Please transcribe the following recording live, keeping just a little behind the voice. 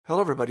Hello,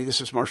 everybody. This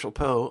is Marshall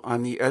Poe.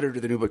 I'm the editor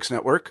of the New Books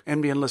Network.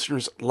 NBN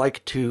listeners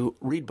like to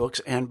read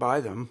books and buy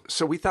them.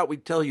 So we thought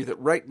we'd tell you that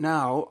right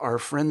now, our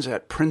friends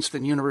at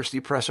Princeton University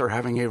Press are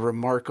having a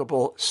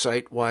remarkable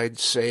site-wide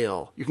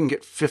sale. You can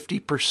get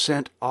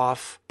 50%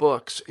 off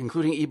books,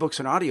 including ebooks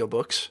and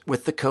audiobooks,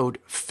 with the code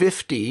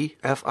 50,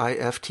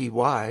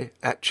 F-I-F-T-Y,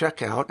 at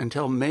checkout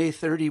until May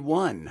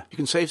 31. You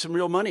can save some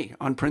real money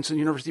on Princeton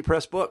University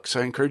Press books.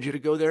 I encourage you to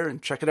go there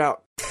and check it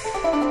out.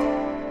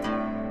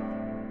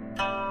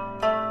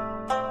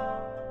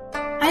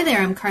 Hi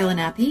there, I'm Carla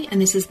Nappi,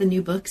 and this is the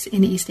New Books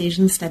in East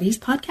Asian Studies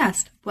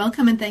podcast.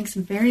 Welcome and thanks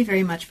very,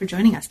 very much for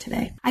joining us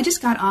today. I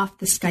just got off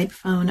the Skype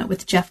phone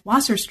with Jeff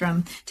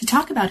Wasserstrom to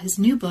talk about his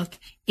new book,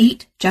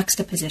 8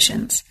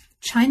 Juxtapositions,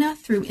 China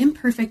Through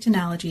Imperfect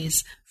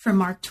Analogies, From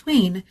Mark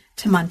Twain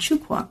to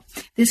Manchukuo.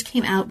 This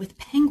came out with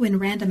Penguin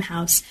Random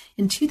House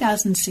in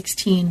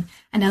 2016,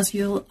 and as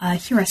you'll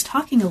hear us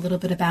talking a little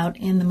bit about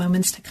in the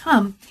moments to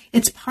come,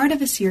 it's part of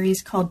a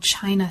series called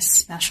China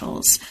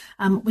Specials,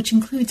 which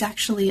includes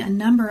actually a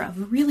number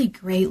of really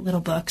great little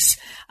books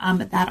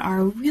that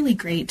are really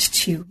great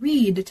to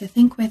read, to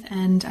think with,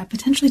 and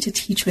potentially to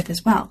teach with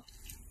as well.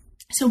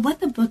 So what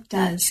the book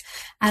does,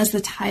 as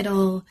the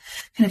title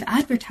kind of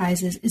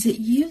advertises, is it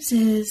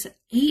uses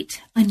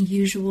 8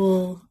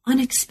 unusual,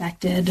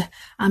 unexpected,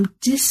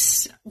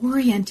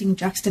 disorienting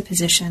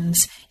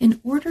juxtapositions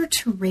in order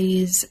to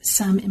raise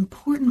some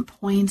important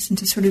points and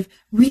to sort of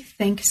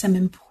rethink some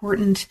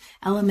important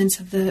elements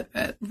of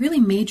the really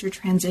major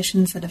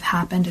transitions that have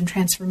happened and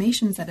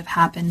transformations that have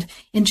happened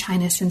in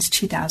China since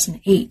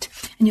 2008.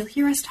 And you'll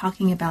hear us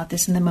talking about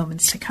this in the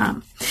moments to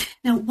come.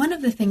 Now, one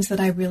of the things that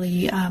I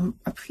really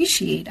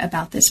appreciate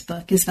about this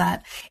book is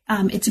that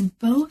it's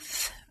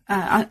both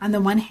on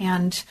the one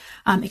hand,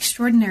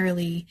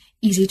 extraordinarily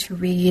easy to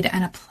read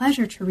and a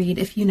pleasure to read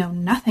if you know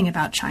nothing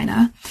about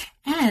China.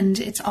 And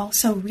it's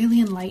also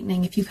really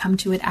enlightening if you come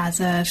to it as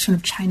a sort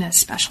of China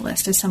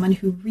specialist, as someone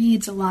who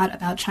reads a lot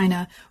about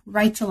China,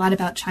 writes a lot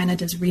about China,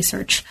 does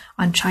research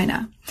on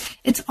China.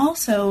 It's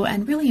also,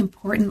 and really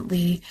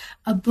importantly,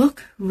 a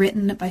book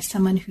written by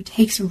someone who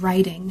takes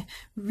writing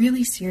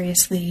really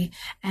seriously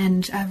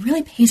and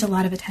really pays a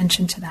lot of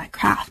attention to that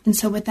craft. And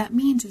so what that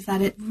means is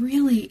that it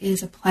really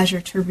is a pleasure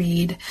to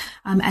read,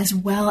 as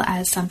well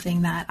as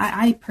something that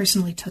I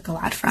personally took a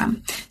lot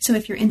from. So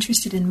if you're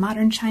interested in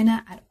modern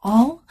China at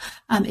all,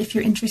 if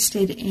you're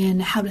interested in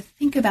how to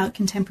think about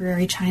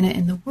contemporary China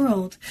in the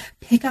world,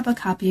 pick up a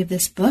copy of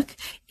this book.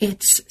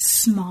 It's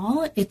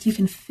small. You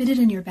can fit it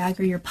in your bag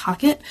or your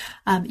pocket.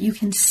 You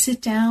can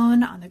sit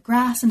down on the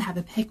grass and have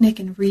a picnic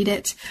and read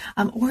it,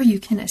 or you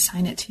can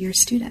assign it to your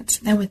students.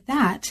 And with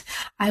that,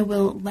 I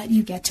will let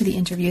you get to the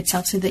interview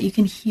itself so that you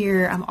can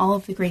hear all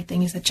of the great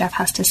things that Jeff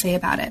has to say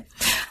about it.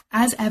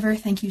 As ever,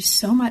 thank you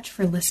so much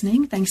for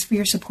listening. Thanks for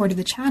your support of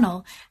the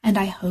channel, and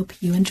I hope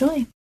you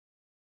enjoy.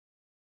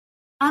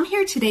 I'm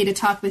here today to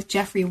talk with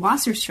Jeffrey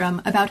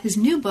Wasserstrom about his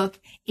new book,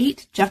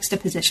 8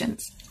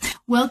 Juxtapositions.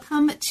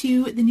 Welcome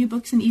to the New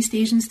Books in East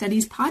Asian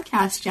Studies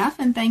podcast, Jeff,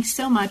 and thanks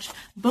so much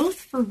both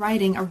for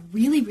writing a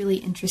really, really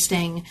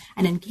interesting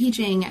and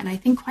engaging and I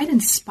think quite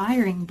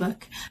inspiring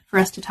book for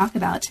us to talk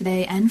about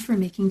today and for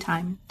making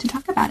time to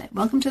talk about it.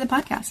 Welcome to the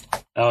podcast.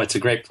 Oh, it's a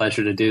great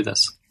pleasure to do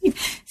this.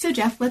 So,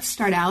 Jeff, let's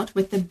start out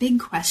with the big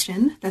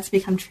question that's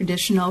become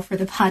traditional for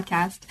the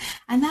podcast,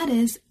 and that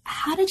is,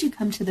 how did you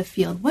come to the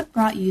field? What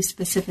brought you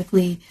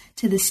specifically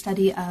to the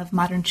study of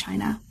modern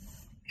China?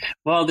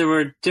 Well, there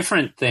were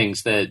different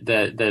things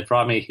that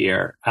brought me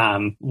here.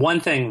 One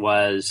thing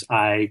was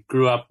I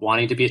grew up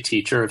wanting to be a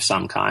teacher of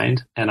some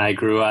kind, and I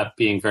grew up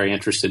being very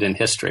interested in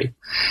history.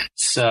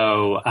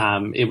 So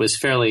it was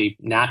fairly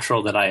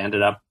natural that I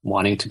ended up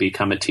wanting to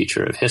become a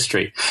teacher of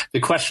history. The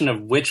question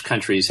of which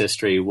country's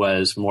history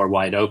was more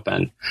wide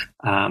open.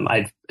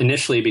 I'd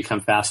initially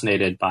become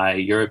fascinated by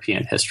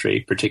European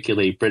history,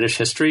 particularly British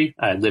history.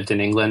 I lived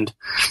in England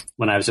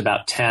when I was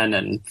about 10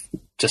 and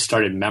just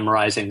started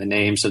memorizing the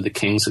names of the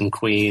kings and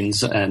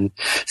queens and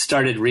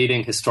started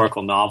reading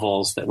historical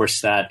novels that were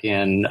set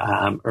in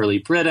early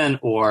Britain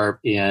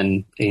or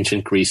in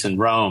ancient Greece and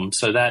Rome.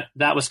 So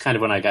that was kind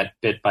of when I got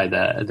bit by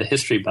the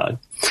history bug.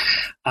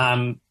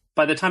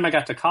 By the time I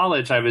got to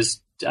college,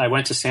 I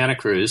went to Santa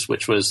Cruz,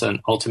 which was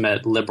an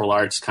ultimate liberal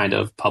arts kind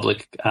of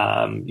public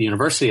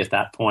university at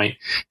that point.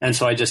 And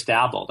so I just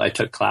dabbled. I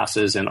took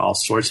classes in all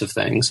sorts of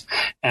things.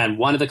 And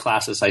one of the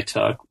classes I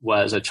took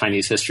was a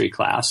Chinese history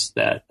class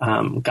that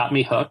got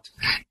me hooked,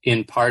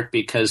 in part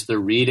because the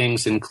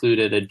readings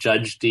included a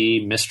Judge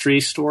Dee mystery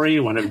story,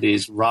 one of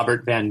these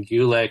Robert Van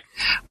Gulik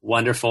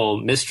wonderful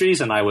mysteries.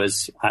 And I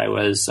was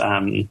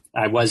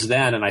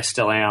then, and I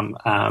still am,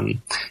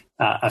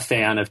 a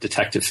fan of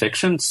detective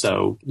fiction.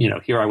 So,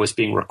 here I was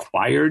being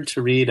required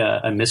to read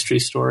a mystery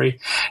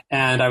story.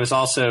 And I was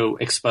also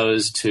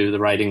exposed to the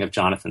writing of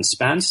Jonathan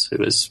Spence,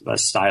 who is a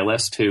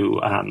stylist who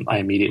I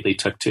immediately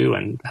took to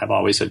and have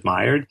always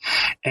admired,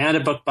 and a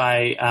book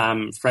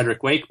by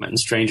Frederick Wakeman,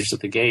 Strangers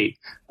at the Gate,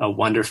 a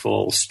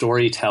wonderful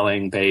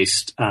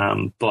storytelling-based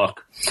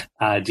book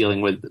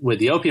dealing with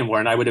the Opium War.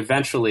 And I would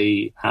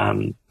eventually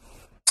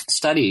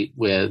study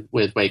with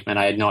Wakeman.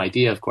 I had no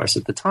idea, of course,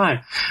 at the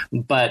time,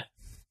 but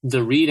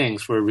the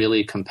readings were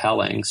really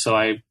compelling. So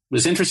I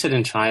was interested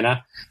in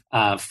China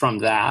from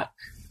that.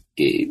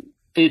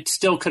 It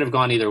still could have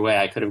gone either way.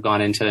 I could have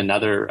gone into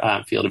another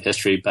field of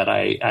history, but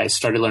I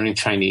started learning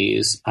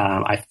Chinese.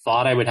 I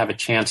thought I would have a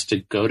chance to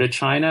go to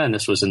China, and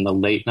this was in the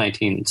late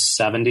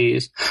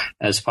 1970s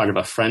as part of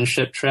a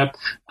friendship trip.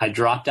 I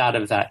dropped out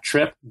of that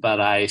trip,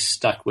 but I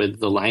stuck with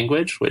the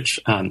language, which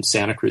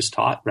Santa Cruz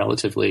taught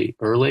relatively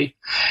early.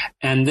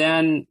 And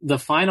then the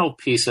final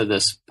piece of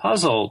this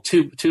puzzle,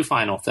 two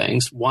final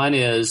things. One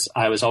is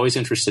I was always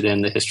interested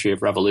in the history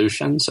of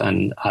revolutions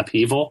and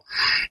upheaval,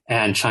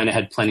 and China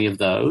had plenty of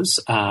those.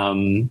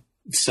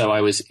 So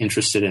I was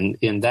interested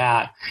in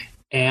that.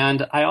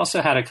 And I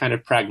also had a kind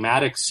of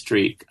pragmatic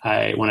streak.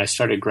 When I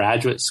started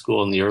graduate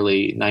school in the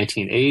early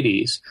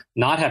 1980s,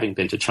 not having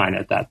been to China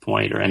at that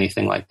point or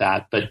anything like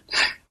that, but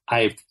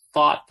I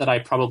thought that I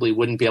probably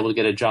wouldn't be able to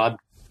get a job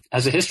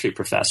as a history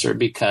professor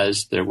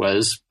because there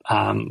was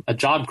a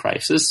job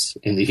crisis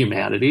in the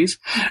humanities,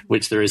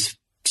 which there has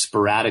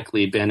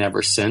sporadically been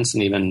ever since,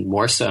 and even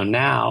more so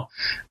now.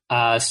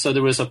 So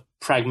there was a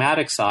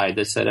pragmatic side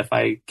that said, if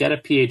I get a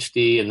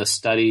PhD in the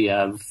study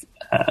of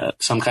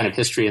some kind of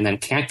history and then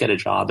can't get a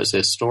job as a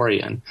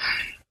historian,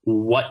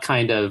 what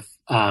kind of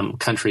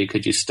country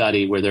could you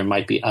study where there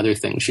might be other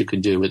things you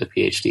could do with a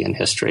PhD in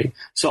history?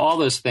 So all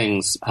those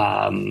things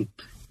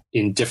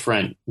in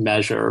different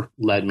measure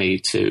led me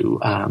to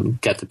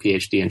get the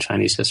PhD in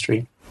Chinese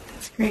history.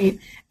 That's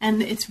great.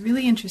 And it's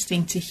really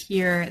interesting to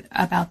hear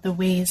about the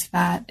ways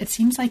that it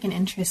seems like an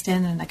interest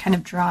in and a kind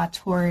of draw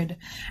toward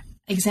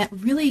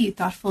really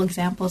thoughtful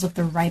examples of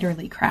the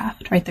writerly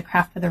craft, right? The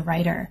craft of the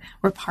writer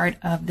were part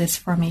of this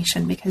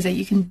formation, because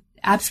you can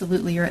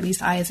absolutely, or at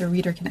least I as a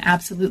reader can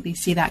absolutely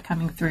see that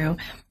coming through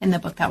in the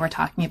book that we're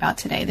talking about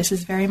today. This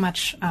is very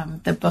much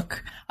the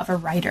book of a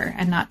writer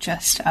and not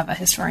just of a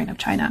historian of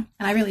China.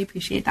 And I really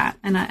appreciate that.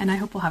 And I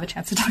hope we'll have a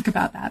chance to talk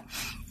about that.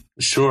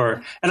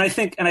 Sure. And I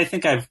think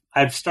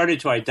I've started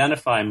to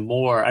identify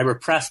more. I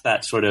repressed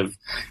that sort of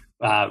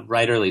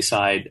writerly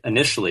side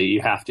initially.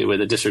 You have to, with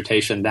a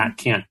dissertation, that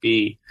can't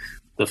be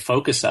the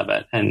focus of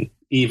it. And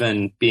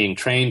even being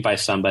trained by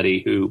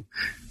somebody who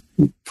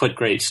put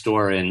great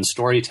store in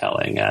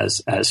storytelling,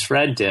 as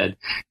Fred did,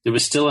 there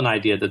was still an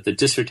idea that the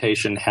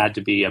dissertation had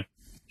to be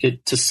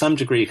to some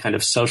degree kind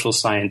of social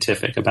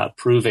scientific, about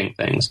proving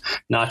things,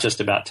 not just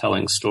about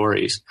telling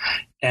stories.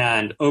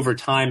 And over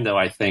time, though,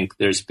 I think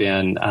there's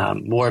been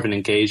more of an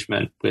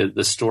engagement with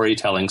the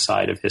storytelling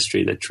side of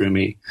history that drew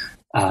me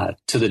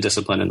to the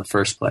discipline in the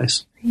first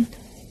place. Great.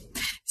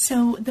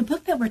 So the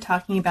book that we're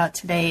talking about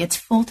today, its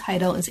full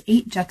title is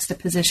 8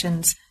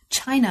 Juxtapositions,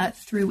 China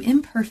Through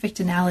Imperfect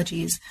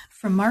Analogies,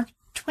 from Mark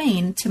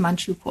Twain to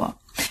Manchukuo.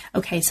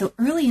 Okay, so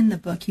early in the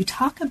book, you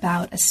talk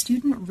about a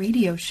student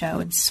radio show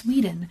in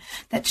Sweden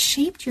that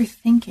shaped your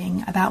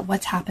thinking about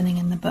what's happening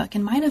in the book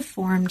and might have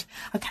formed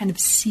a kind of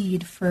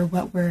seed for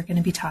what we're going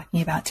to be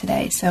talking about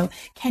today. So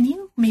can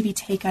you maybe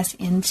take us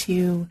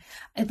into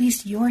at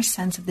least your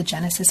sense of the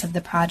genesis of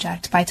the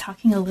project by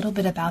talking a little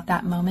bit about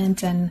that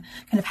moment and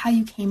kind of how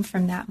you came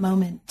from that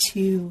moment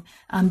to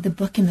the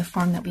book in the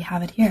form that we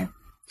have it here?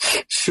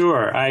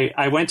 Sure.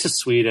 I went to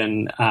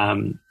Sweden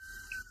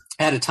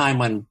at a time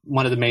when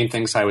one of the main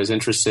things I was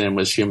interested in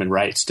was human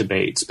rights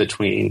debates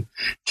between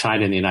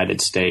China and the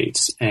United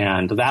States.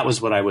 And that was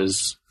what I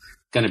was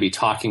going to be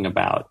talking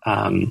about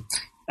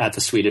at the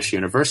Swedish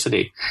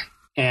University.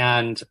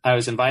 And I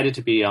was invited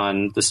to be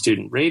on the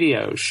student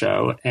radio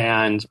show,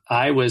 and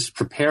I was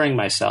preparing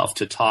myself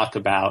to talk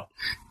about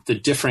the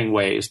differing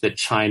ways that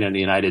China and the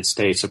United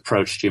States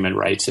approached human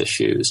rights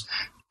issues,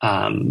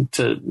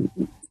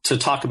 to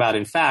talk about,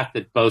 in fact,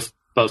 that both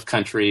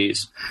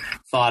countries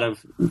thought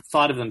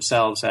of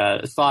themselves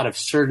as thought of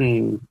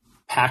certain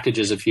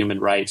packages of human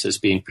rights as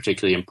being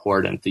particularly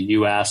important. The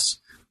U.S.,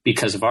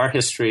 because of our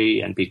history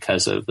and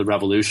because of the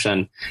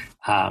revolution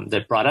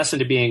that brought us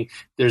into being,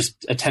 there's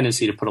a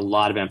tendency to put a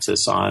lot of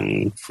emphasis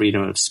on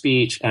freedom of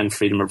speech and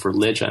freedom of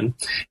religion.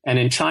 And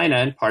in China,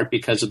 in part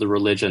because of the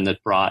religion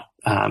that brought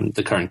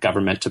the current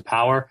government to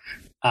power,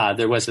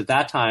 there was at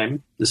that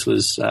time, this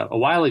was a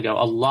while ago,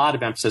 a lot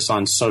of emphasis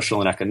on social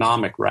and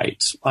economic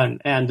rights.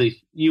 And the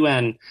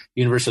UN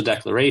Universal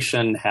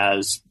Declaration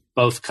has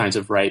both kinds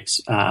of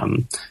rights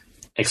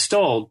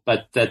extolled,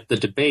 but that the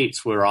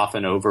debates were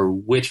often over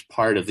which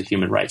part of the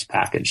human rights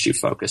package you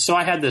focus. So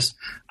I had this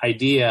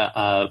idea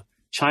of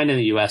China and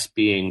the U.S.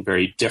 being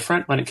very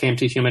different when it came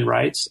to human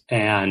rights.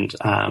 And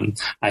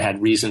I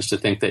had reasons to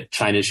think that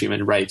China's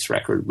human rights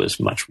record was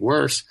much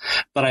worse.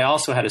 But I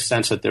also had a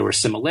sense that there were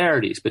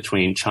similarities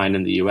between China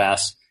and the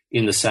U.S.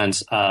 in the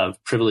sense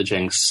of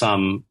privileging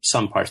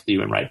some parts of the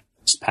human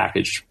rights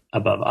package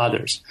above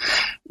others.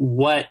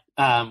 What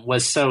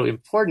was so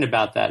important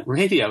about that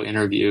radio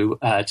interview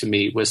to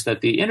me was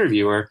that the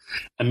interviewer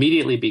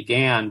immediately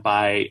began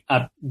by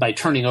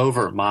turning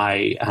over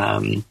my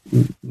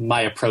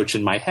approach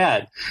in my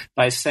head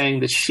by saying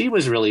that she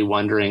was really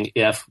wondering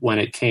if, when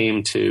it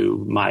came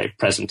to my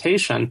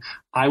presentation,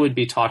 I would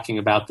be talking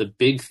about the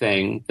big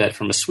thing that,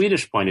 from a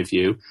Swedish point of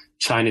view,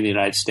 China and the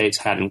United States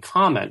had in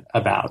common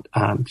about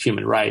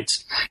human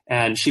rights.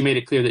 And she made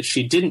it clear that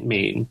she didn't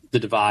mean the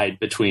divide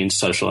between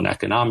social and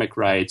economic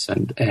rights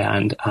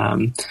and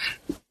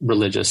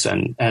religious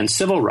and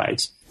civil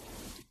rights.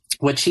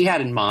 What she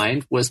had in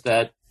mind was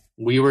that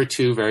we were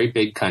two very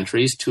big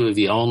countries, two of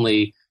the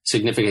only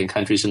significant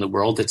countries in the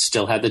world that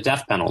still had the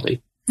death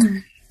penalty. Mm-hmm.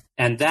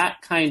 And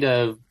that kind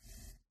of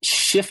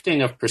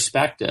shifting of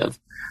perspective,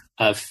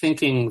 of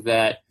thinking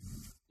that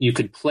you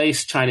could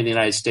place China and the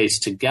United States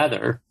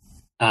together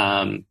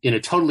in a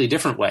totally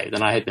different way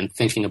than I had been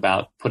thinking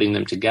about putting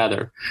them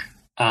together,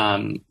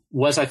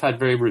 was, I thought,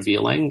 very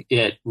revealing.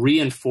 It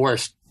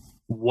reinforced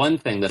one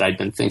thing that I'd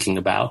been thinking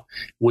about,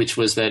 which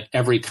was that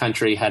every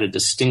country had a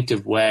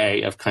distinctive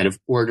way of kind of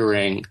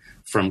ordering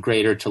from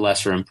greater to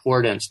lesser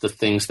importance the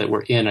things that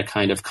were in a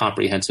kind of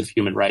comprehensive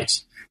human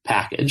rights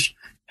package.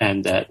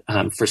 And that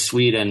for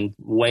Sweden,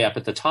 way up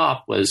at the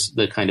top was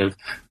the kind of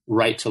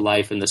right to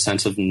life in the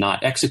sense of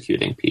not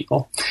executing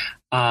people.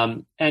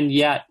 And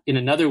yet, in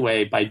another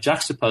way, by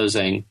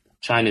juxtaposing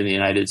China and the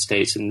United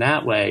States in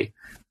that way,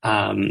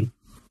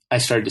 I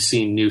started to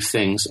see new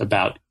things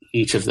about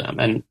each of them.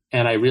 And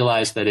I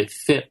realized that it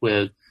fit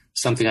with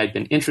something I'd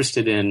been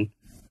interested in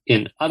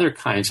other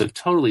kinds of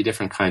totally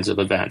different kinds of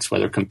events,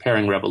 whether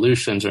comparing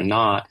revolutions or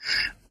not,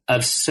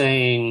 of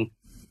saying,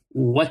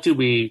 what do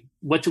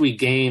we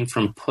gain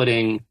from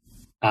putting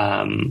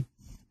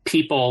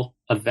people,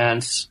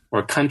 events,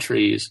 or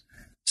countries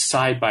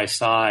side by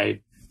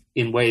side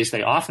in ways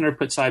they often are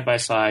put side by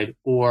side,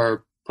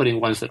 or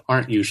putting ones that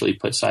aren't usually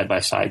put side by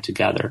side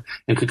together,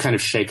 and could kind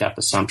of shake up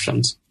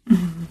assumptions.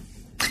 Mm-hmm.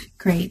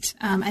 Great.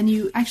 And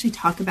you actually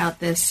talk about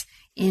this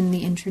in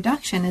the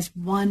introduction as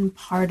one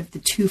part of the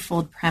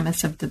twofold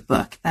premise of the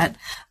book, that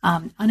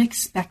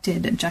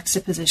unexpected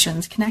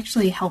juxtapositions can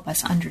actually help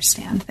us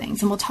understand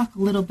things. And we'll talk a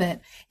little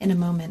bit in a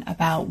moment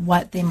about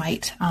what they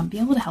might be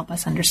able to help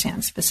us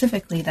understand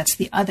specifically. That's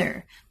the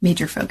other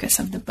major focus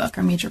of the book,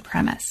 or major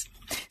premise.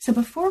 So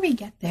before we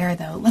get there,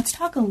 though, let's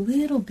talk a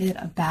little bit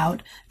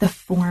about the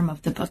form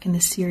of the book and the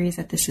series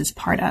that this is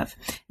part of.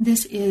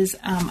 This is,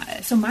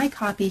 so my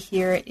copy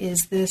here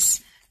is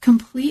this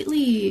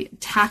completely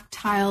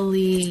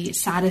tactilely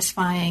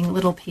satisfying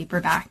little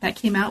paperback that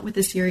came out with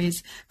a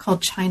series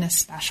called China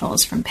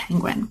Specials from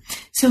Penguin.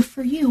 So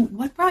for you,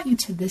 what brought you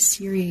to this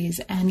series?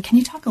 And can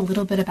you talk a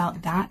little bit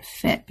about that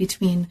fit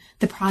between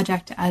the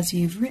project as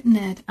you've written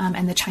it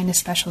and the China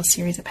Specials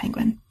series at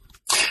Penguin?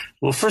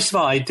 Well, first of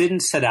all, I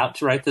didn't set out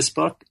to write this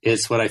book.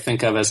 It's what I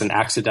think of as an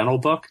accidental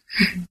book.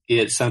 Mm-hmm.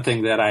 It's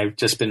something that I've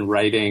just been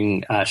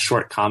writing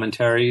short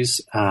commentaries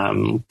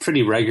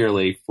pretty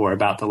regularly for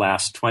about the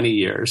last 20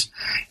 years.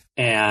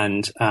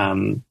 And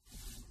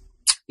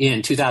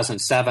in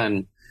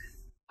 2007,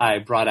 I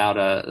brought out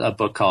a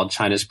book called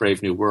China's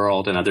Brave New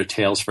World and Other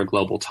Tales for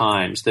Global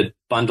Times that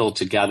bundled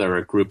together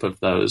a group of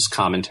those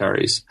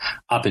commentaries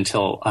up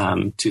until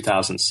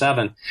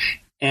 2007.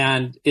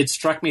 And it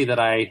struck me that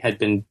I had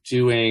been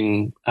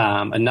doing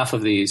enough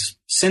of these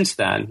since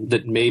then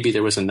that maybe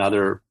there was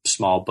another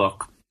small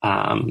book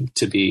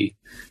to be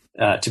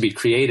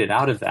created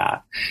out of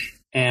that.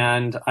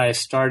 And I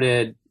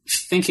started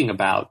thinking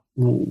about,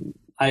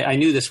 I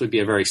knew this would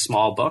be a very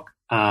small book.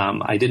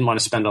 I didn't want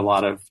to spend a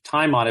lot of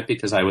time on it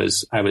because I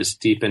was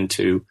deep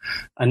into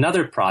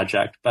another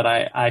project, but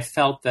I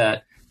felt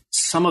that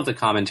some of the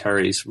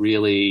commentaries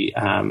really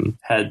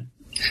had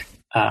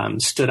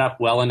stood up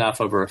well enough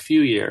over a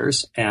few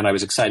years, and I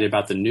was excited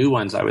about the new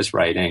ones I was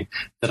writing,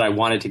 that I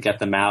wanted to get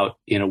them out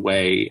in a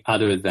way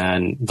other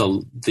than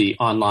the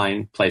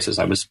online places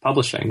I was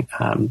publishing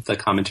the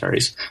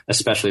commentaries,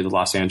 especially the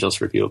Los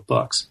Angeles Review of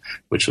Books,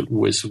 which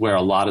was where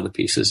a lot of the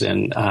pieces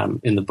in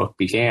the book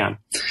began.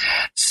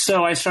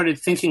 So I started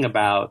thinking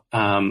about,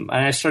 and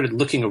I started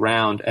looking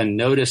around and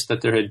noticed that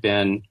there had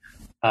been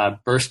a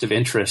burst of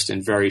interest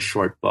in very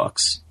short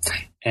books.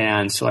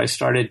 And so I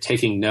started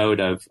taking note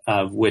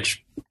of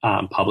which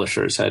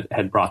publishers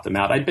had brought them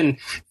out. I'd been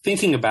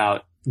thinking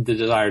about the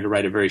desire to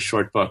write a very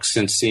short book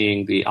since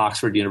seeing the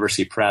Oxford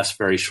University Press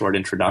very short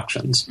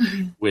introductions,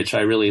 mm-hmm. which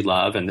I really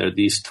love. And they're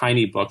these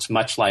tiny books,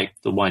 much like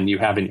the one you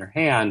have in your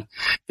hand,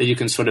 that you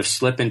can sort of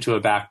slip into a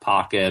back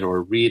pocket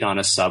or read on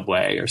a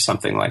subway or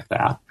something like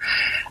that.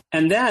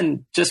 And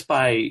then just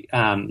by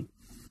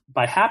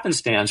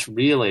happenstance,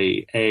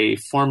 really, a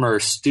former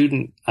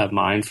student of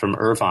mine from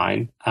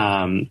Irvine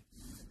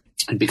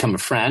had become a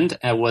friend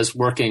and was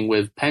working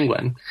with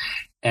Penguin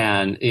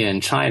and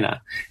in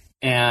China.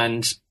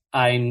 And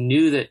I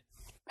knew that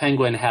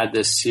Penguin had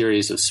this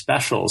series of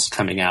specials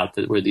coming out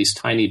that were these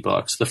tiny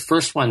books. The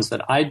first ones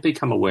that I'd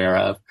become aware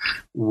of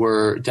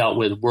dealt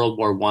with World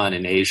War I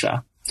in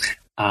Asia.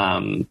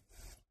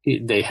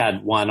 They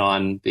had one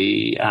on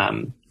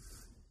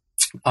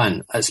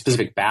on a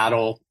specific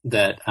battle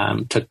that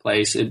took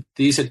place.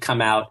 These had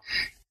come out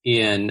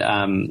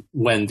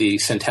when the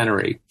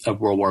centenary of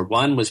World War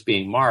I was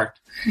being marked.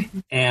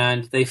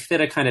 And they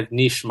fit a kind of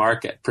niche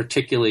market,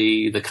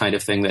 particularly the kind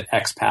of thing that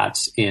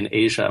expats in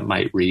Asia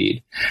might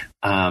read,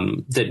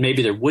 that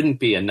maybe there wouldn't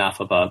be enough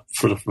of a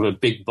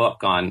big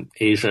book on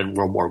Asia and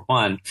World War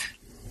I.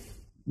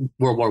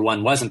 World War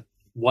I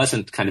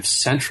wasn't kind of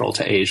central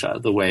to Asia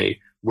the way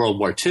World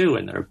War II,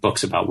 and there are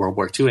books about World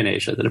War II in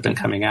Asia that have been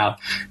coming out.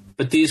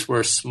 But these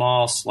were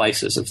small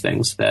slices of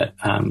things that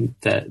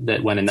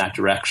went in that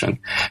direction.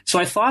 So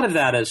I thought of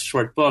that as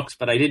short books,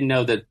 but I didn't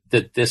know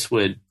that this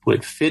would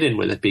fit in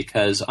with it,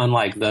 because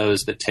unlike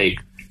those that take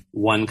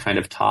one kind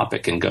of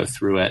topic and go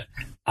through it,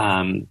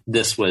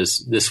 this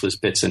was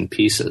bits and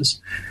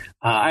pieces.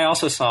 I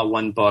also saw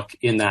one book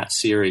in that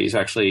series.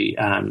 Actually,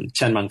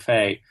 Chen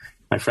Mengfei,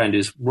 my friend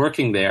who's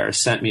working there,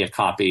 sent me a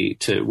copy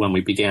to when we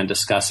began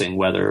discussing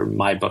whether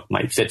my book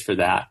might fit for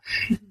that,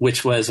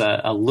 which was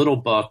a little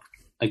book,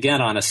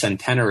 again, on a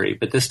centenary,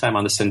 but this time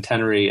on the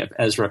centenary of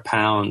Ezra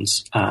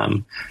Pound's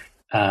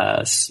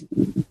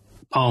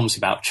poems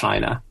about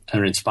China,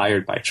 and are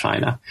inspired by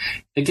China.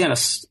 Again,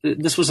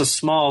 this was a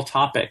small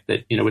topic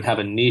that would have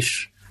a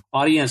niche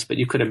audience, but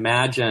you could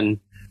imagine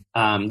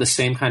the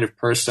same kind of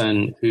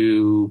person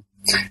who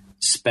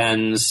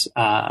spends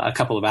a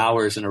couple of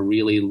hours in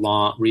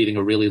reading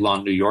a really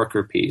long New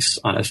Yorker piece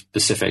on a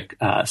specific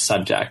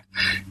subject,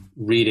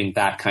 reading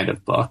that kind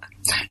of book.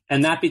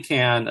 And that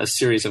began a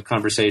series of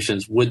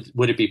conversations. Would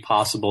it be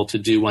possible to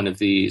do one of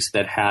these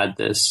that had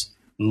this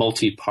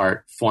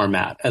multi-part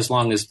format, as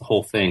long as the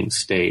whole thing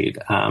stayed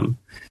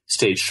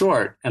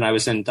short? And I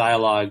was in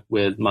dialogue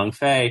with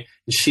Mengfei,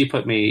 and she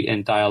put me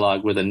in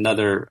dialogue with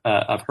another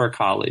of her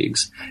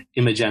colleagues,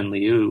 Imogen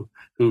Liu,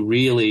 who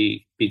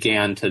really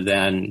began to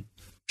then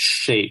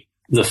shape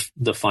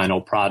the final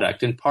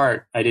product. In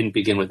part, I didn't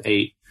begin with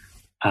 8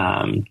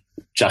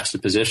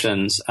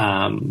 juxtapositions.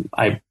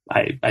 I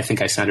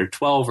think I sent her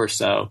 12 or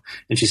so,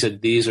 and she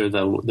said these are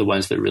the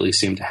ones that really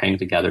seem to hang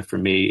together for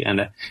me.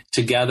 And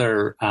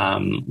together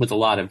with a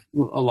lot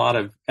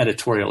of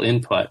editorial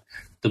input,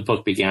 the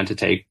book began to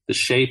take the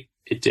shape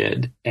it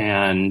did,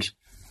 and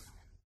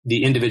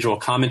the individual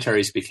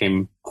commentaries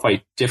became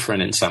quite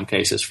different in some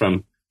cases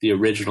from the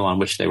original on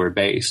which they were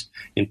based,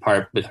 in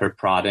part with her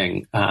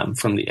prodding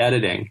from the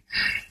editing.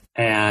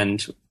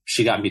 And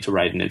she got me to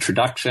write an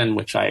introduction,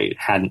 which I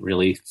hadn't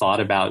really thought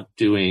about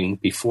doing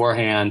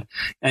beforehand.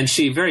 And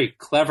she very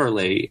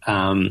cleverly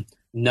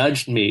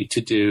nudged me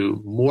to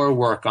do more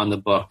work on the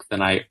book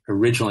than I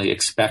originally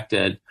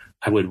expected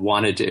I would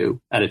want to do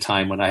at a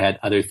time when I had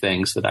other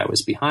things that I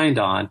was behind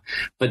on,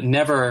 but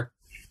never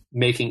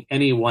making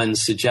any one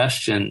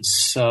suggestion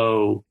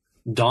so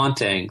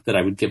daunting that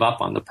I would give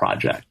up on the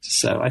project.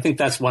 So I think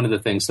that's one of the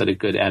things that a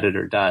good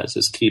editor does,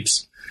 is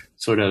keeps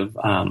sort of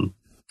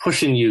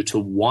pushing you to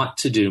want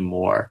to do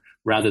more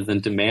rather than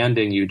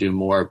demanding you do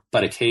more,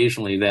 but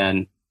occasionally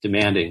then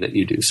demanding that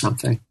you do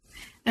something.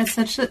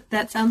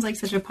 That sounds like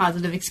such a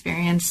positive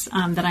experience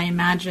that I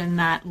imagine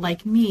that,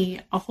 like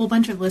me, a whole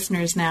bunch of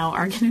listeners now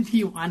are going to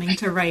be wanting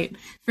to write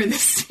for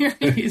this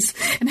series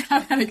and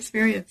have that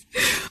experience.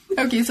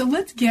 Okay, so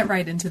let's get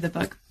right into the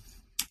book.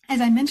 As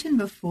I mentioned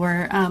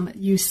before,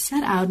 you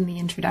set out in the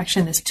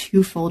introduction this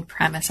twofold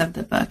premise of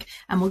the book,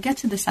 and we'll get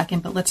to the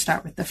second, but let's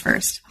start with the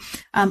first.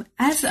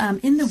 As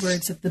in the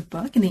words of the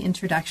book in the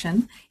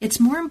introduction, it's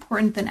more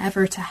important than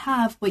ever to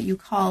have what you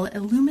call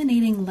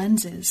illuminating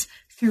lenses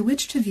through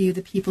which to view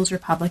the People's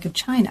Republic of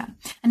China,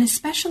 and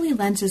especially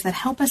lenses that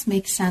help us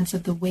make sense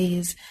of the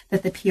ways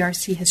that the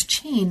PRC has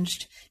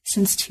changed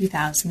since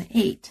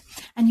 2008.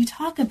 And you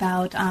talk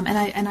about,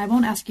 and I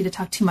won't ask you to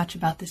talk too much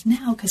about this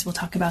now, because we'll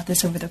talk about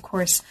this over the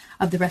course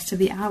of the rest of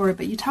the hour,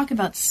 but you talk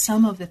about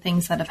some of the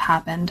things that have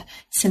happened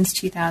since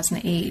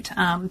 2008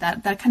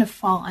 that kind of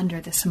fall under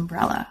this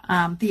umbrella.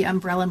 The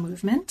umbrella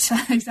movement,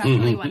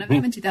 exactly one of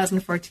them in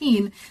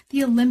 2014,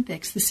 the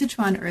Olympics, the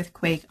Sichuan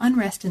earthquake,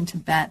 unrest in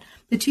Tibet,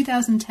 the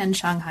 2010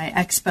 Shanghai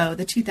Expo,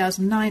 the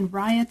 2009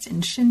 riots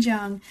in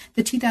Xinjiang,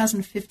 the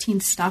 2015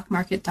 stock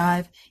market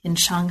dive in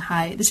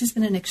Shanghai. This has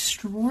been an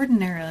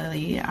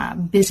extraordinarily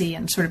busy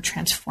and sort of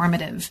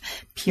transformative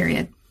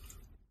period.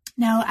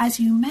 Now,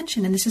 as you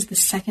mentioned, and this is the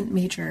second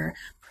major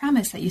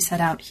premise that you set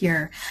out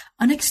here,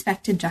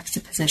 unexpected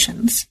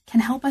juxtapositions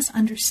can help us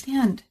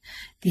understand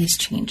these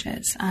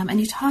changes. And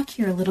you talk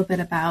here a little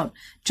bit about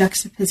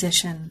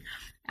juxtaposition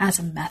as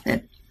a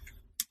method.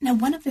 Now,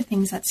 one of the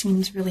things that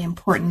seems really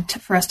important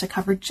for us to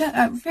cover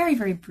very,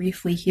 very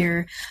briefly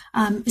here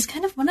is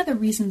kind of one of the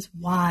reasons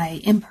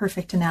why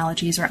imperfect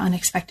analogies or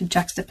unexpected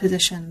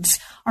juxtapositions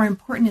are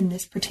important in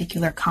this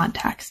particular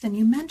context. And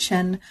you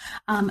mention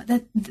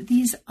that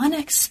these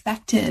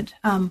unexpected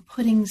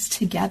puttings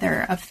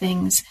together of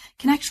things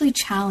can actually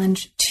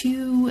challenge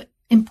two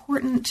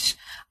important,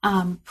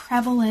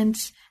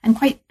 prevalent, and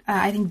quite,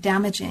 I think,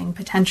 damaging,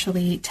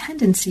 potentially,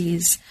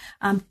 tendencies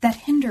that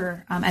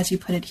hinder, as you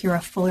put it here,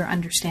 a fuller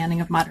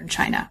understanding of modern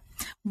China.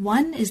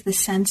 One is the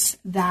sense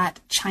that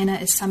China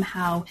is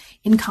somehow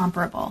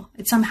incomparable.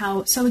 It's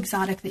somehow so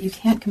exotic that you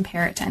can't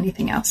compare it to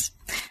anything else.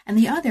 And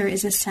the other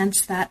is a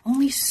sense that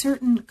only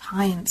certain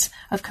kinds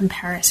of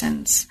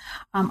comparisons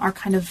are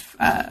kind of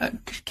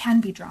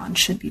can be drawn,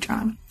 should be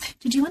drawn.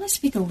 Did you want to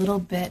speak a little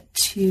bit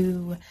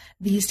to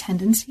these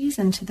tendencies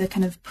and to the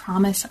kind of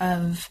promise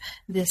of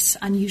this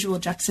unusual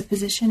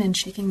juxtaposition in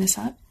shaking this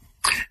up?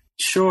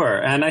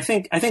 Sure. And I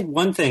think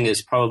one thing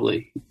is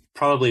probably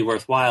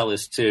worthwhile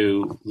is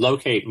to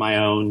locate my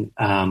own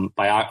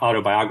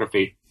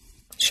autobiography.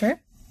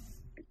 Sure.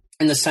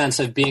 In the sense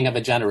of being of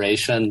a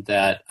generation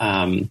that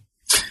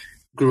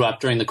grew up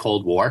during the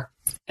Cold War.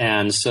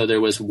 And so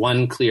there was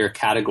one clear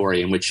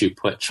category in which you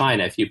put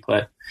China. If you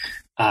put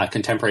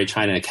contemporary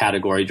China in a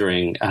category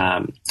during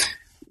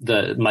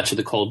much of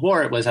the Cold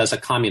War, it was as a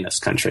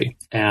communist country.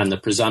 And the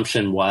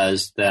presumption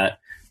was that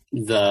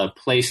the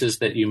places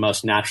that you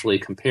most naturally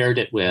compared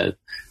it with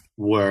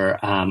were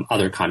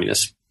other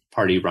Communist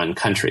Party-run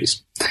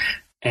countries.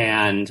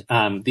 And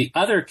the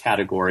other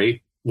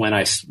category, when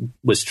I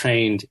was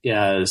trained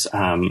as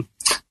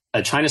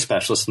a China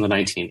specialist in the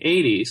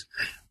 1980s,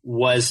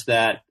 was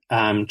that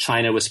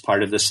China was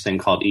part of this thing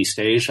called East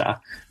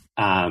Asia.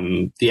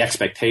 The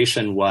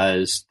expectation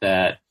was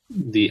that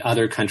the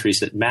other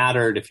countries that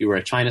mattered, if you were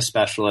a China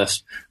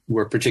specialist,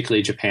 were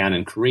particularly Japan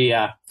and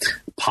Korea,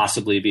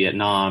 possibly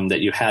Vietnam,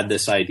 that you had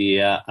this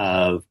idea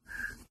of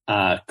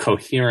a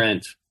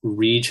coherent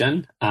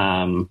region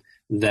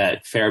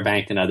that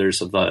Fairbank and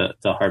others of the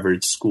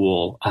Harvard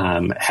School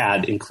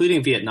had,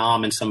 including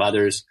Vietnam, and some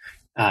others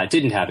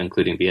didn't have,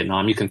 including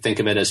Vietnam. You can think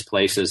of it as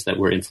places that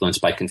were influenced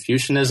by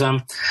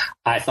Confucianism.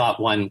 I thought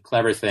one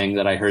clever thing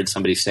that I heard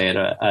somebody say at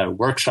a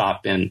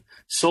workshop in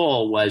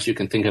Seoul was you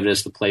can think of it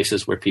as the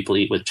places where people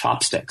eat with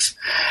chopsticks.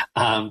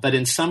 But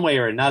in some way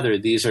or another,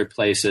 these are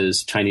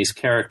places, Chinese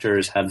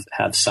characters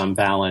have some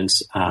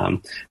balance.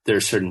 There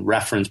are certain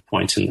reference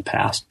points in the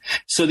past.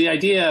 So the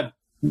idea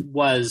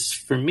was,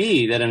 for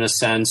me, that in a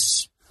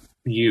sense,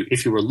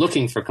 if you were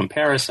looking for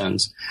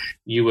comparisons,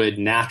 you would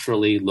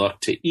naturally look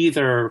to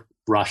either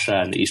Russia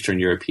and the Eastern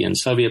European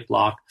Soviet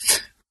bloc,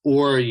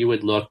 or you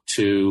would look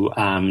to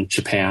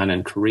Japan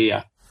and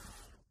Korea.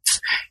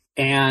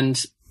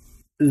 And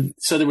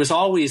so there was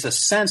always a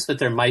sense that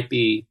there might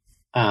be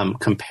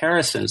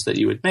comparisons that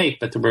you would make,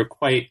 but there were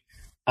quite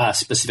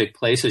specific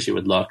places you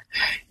would look.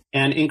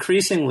 And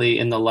increasingly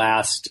in the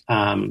last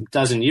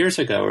dozen years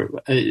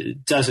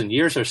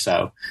or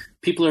so,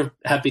 people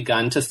have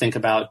begun to think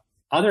about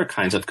other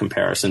kinds of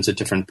comparisons at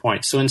different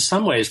points. So in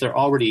some ways, there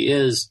already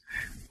is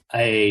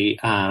a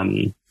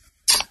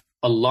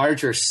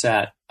larger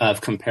set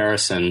of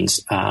comparisons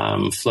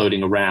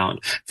floating around.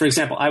 For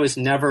example, I was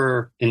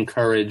never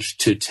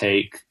encouraged to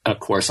take a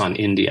course on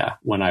India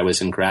when I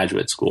was in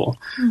graduate school.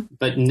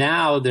 But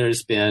now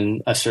there's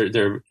been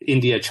there are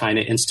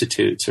India-China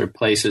institutes or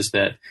places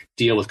that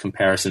deal with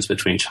comparisons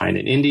between China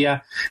and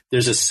India.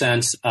 There's a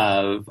sense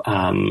of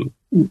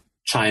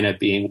China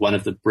being one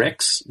of the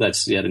BRICS.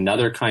 That's yet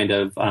another kind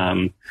of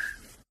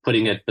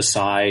putting it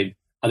beside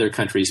other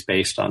countries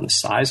based on the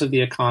size of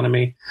the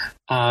economy.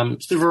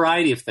 It's a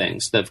variety of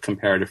things that have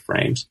comparative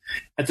frames.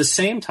 At the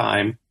same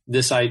time,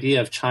 this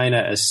idea of China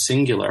as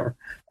singular,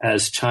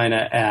 as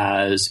China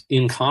as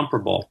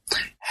incomparable,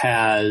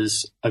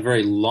 has a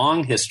very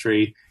long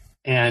history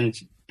and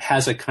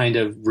has a kind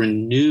of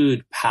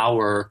renewed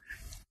power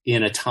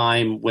in a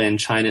time when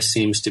China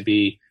seems to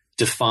be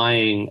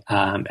defying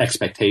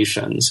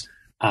expectations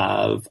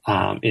of,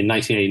 in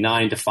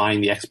 1989,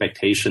 defying the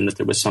expectation that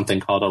there was something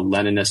called a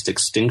Leninist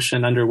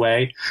extinction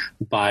underway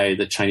by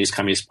the Chinese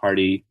Communist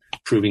Party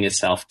proving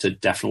itself to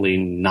definitely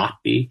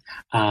not be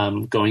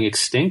going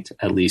extinct,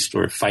 at least,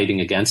 or fighting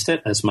against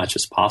it as much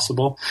as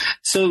possible.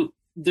 So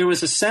there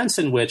was a sense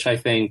in which I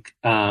think,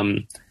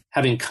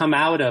 having come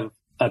out of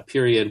a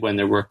period when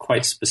there were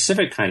quite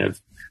specific kind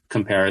of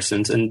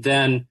comparisons, and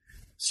then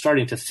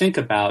starting to think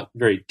about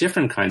very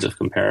different kinds of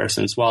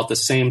comparisons, while at the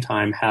same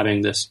time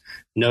having this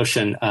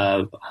notion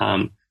of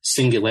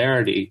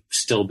singularity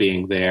still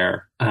being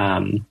there,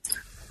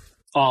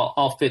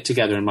 all fit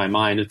together in my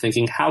mind, and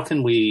thinking, how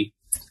can we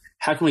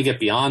get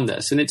beyond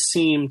this? And it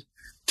seemed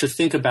to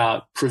think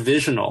about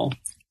provisional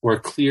or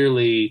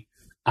clearly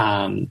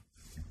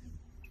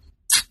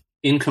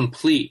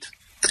incomplete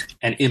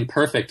and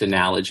imperfect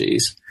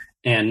analogies,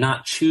 and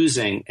not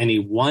choosing any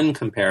one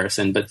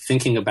comparison, but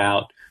thinking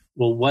about,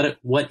 well,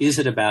 what is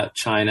it about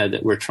China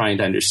that we're trying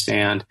to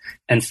understand?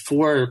 And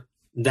for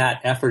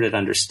that effort at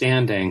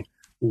understanding,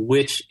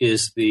 which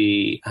is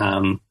the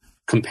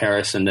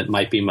comparison that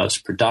might be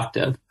most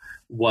productive,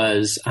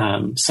 was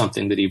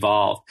something that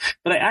evolved.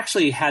 But I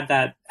actually had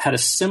a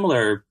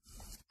similar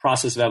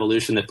process of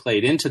evolution that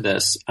played into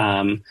this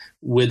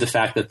with the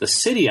fact that the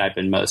city I've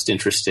been most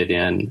interested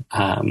in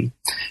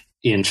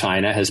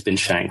China has been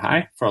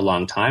Shanghai for a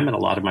long time, and a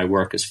lot of my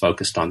work is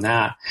focused on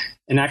that.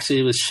 And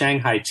actually, with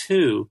Shanghai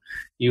too,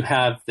 you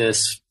have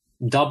this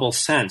double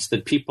sense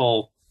that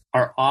people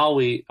have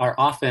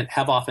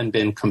often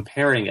been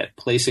comparing it,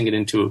 placing it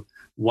into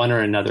one or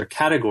another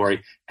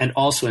category, and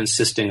also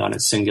insisting on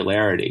its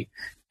singularity.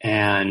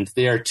 And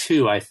there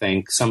too, I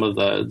think some of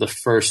the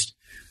first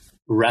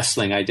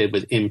wrestling I did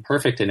with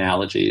imperfect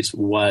analogies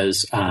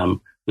was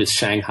with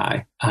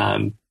Shanghai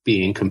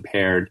being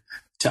compared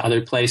to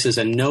other places,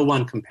 and no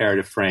one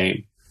comparative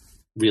frame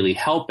really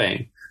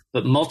helping,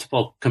 but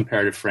multiple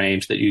comparative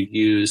frames that you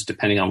use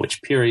depending on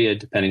which period,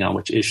 depending on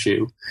which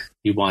issue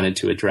you wanted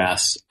to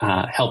address,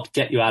 helped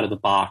get you out of the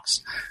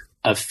box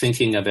of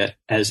thinking of it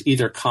as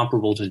either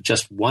comparable to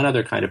just one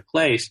other kind of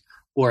place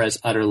or as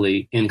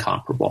utterly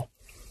incomparable.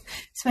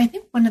 So I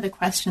think one of the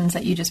questions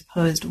that you just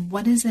posed,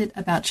 what is it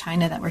about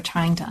China that we're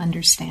trying to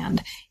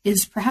understand,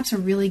 is perhaps a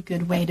really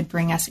good way to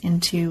bring us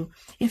into,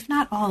 if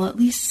not all, at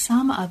least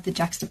some of the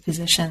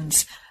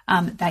juxtapositions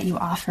that you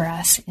offer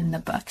us in the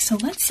book. So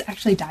let's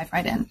actually dive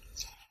right in.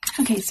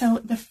 Okay, so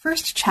the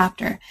first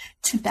chapter,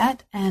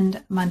 Tibet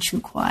and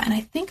Manchukuo, and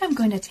I think I'm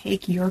going to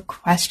take your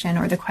question,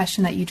 or the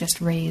question that you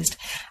just raised,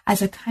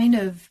 as a kind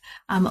of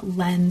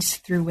lens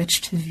through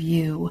which to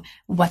view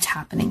what's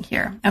happening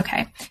here.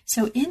 Okay,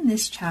 so in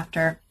this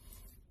chapter,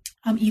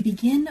 you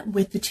begin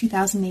with the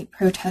 2008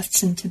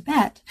 protests in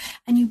Tibet,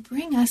 and you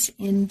bring us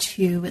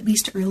into, at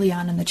least early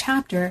on in the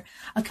chapter,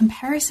 a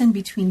comparison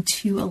between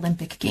two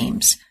Olympic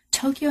Games,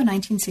 Tokyo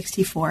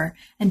 1964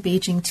 and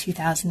Beijing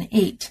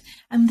 2008.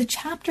 And the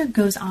chapter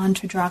goes on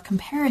to draw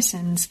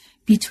comparisons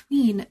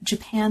between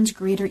Japan's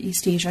Greater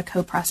East Asia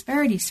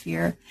Co-Prosperity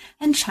Sphere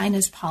and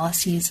China's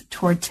policies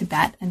toward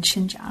Tibet and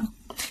Xinjiang.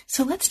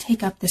 So let's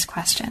take up this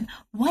question.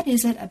 What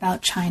is it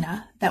about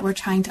China that we're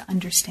trying to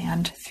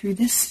understand through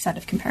this set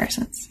of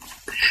comparisons?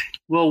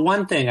 Well,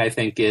 one thing I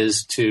think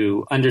is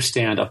to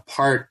understand a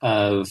part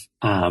of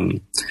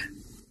a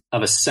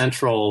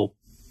central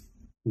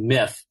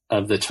myth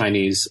of the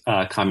Chinese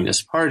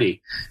Communist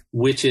Party,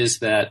 which is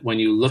that when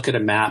you look at a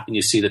map and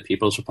you see the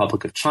People's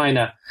Republic of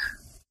China,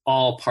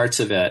 all parts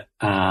of it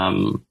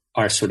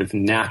are sort of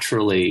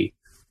naturally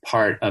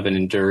part of an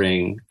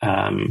enduring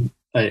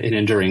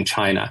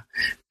China,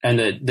 and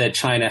that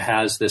China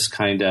has this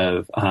kind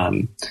of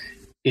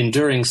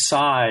enduring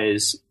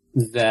size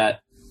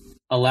that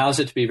allows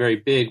it to be very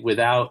big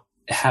without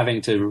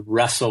having to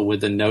wrestle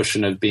with the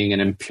notion of being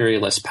an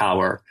imperialist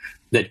power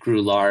that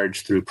grew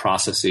large through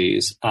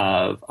processes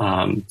of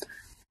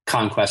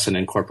conquest and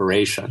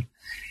incorporation.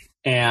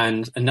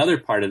 And another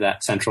part of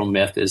that central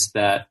myth is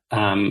that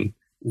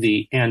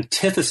the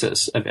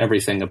antithesis of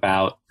everything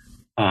about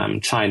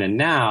China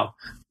now,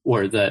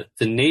 or the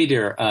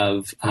nadir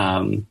of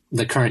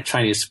the current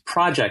Chinese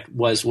project,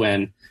 was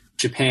when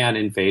Japan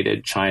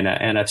invaded China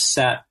and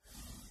upset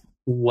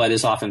what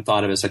is often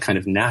thought of as a kind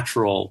of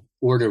natural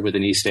order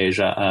within East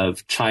Asia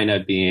of China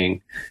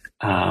being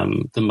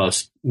the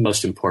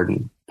most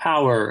important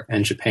power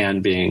and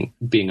Japan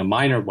being a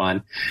minor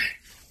one.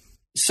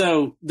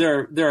 So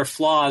there are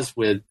flaws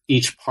with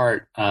each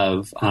part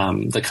of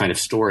the kind of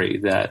story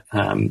that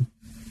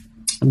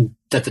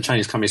the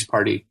Chinese Communist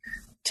Party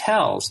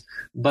tells.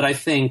 But I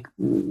think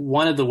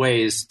one of the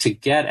ways to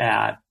get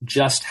at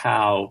just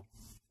how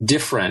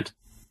different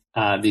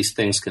these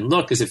things can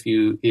look is if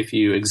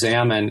you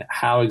examine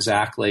how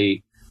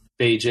exactly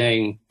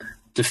Beijing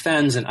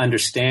defends and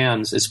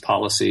understands its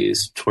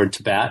policies toward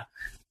Tibet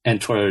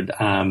and toward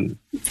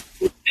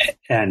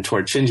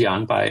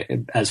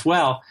Xinjiang as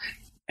well,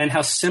 and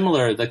how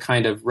similar the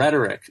kind of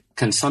rhetoric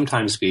can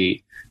sometimes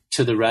be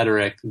to the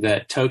rhetoric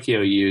that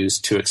Tokyo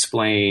used to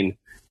explain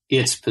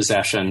its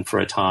possession for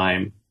a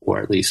time,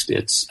 or at least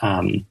its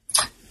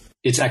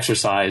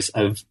exercise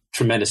of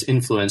tremendous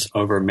influence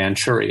over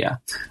Manchuria,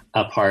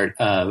 a part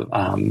of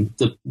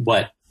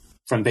what,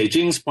 from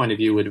Beijing's point of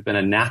view, would have been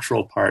a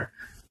natural part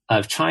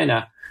of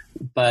China.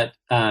 But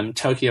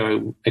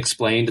Tokyo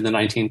explained in the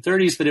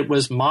 1930s that it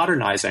was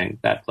modernizing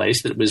that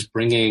place, that it was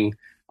bringing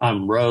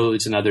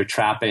roads and other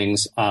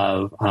trappings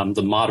of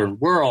the modern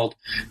world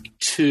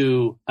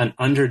to an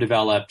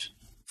underdeveloped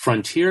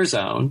frontier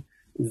zone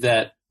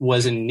that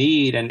was in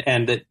need,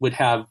 and that would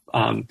have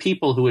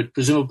people who would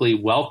presumably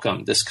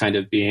welcome this kind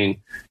of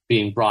being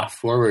brought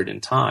forward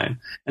in time.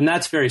 And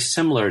that's very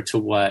similar to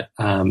what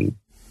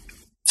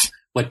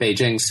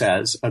Beijing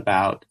says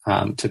about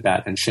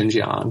Tibet and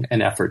Xinjiang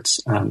and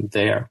efforts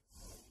there.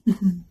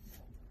 Mm-hmm.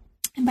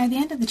 And by the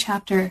end of the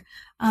chapter,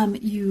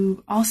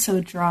 you also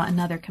draw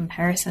another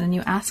comparison, and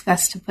you ask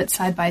us to put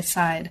side by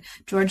side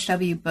George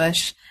W.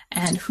 Bush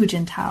and Hu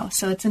Jintao.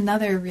 So it's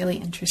another really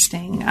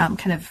interesting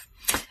kind of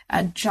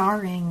a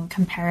jarring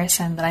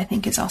comparison that I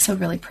think is also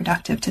really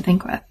productive to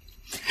think with.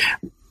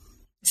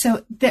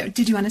 So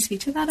did you want to speak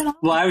to that at all?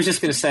 Well, I was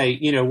just going to say,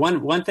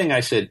 one thing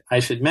I should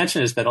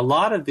mention is that a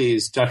lot of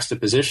these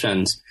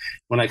juxtapositions,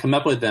 when I come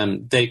up with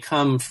them, they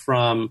come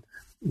from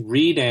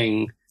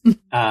reading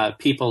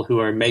people who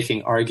are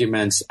making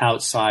arguments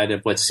outside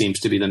of what seems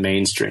to be the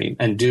mainstream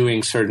and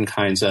doing certain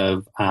kinds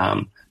of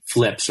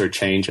flips or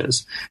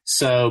changes.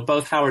 So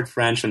both Howard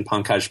French and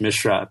Pankaj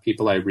Mishra,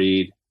 people I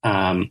read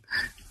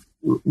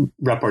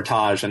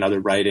reportage and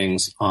other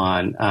writings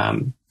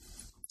on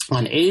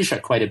Asia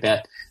quite a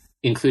bit,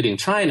 including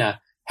China,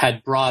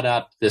 had brought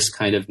up this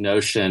kind of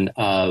notion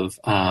of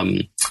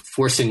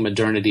forcing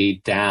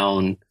modernity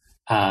down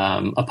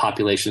a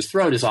population's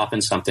throat is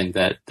often something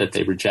that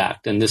they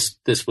reject. And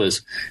this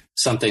was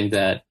something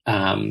that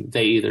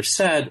they either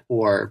said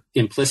or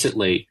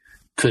implicitly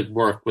could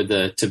work with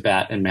the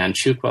Tibet and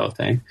Manchukuo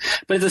thing.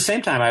 But at the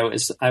same time,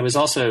 I was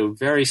also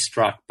very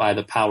struck by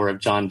the power of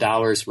John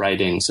Dower's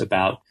writings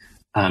about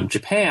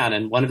Japan.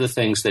 And one of the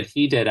things that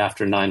he did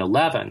after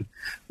 9/11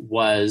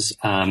 was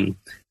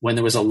when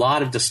there was a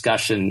lot of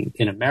discussion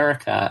in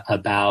America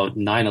about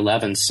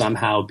 9/11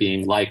 somehow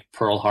being like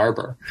Pearl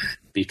Harbor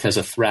because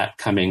a threat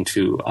coming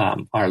to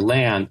our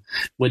land,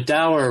 what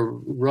Dower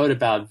wrote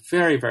about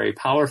very, very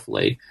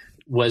powerfully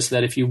was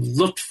that if you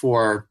looked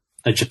for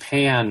a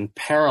Japan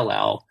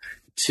parallel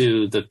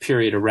to the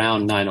period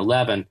around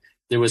 9/11,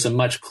 there was a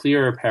much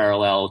clearer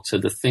parallel to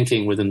the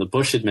thinking within the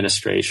Bush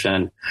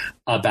administration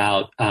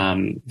about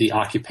the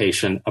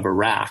occupation of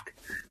Iraq.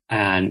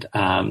 And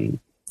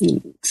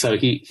so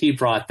he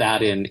brought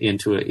that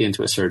into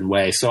a certain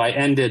way. So I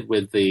ended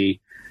with the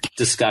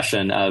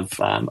discussion of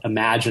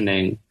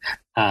imagining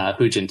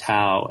Hu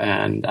Jintao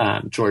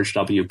and George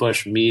W.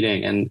 Bush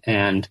meeting,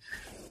 and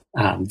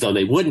though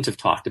they wouldn't have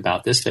talked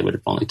about this, they would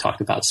have only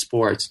talked about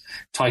sports,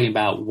 talking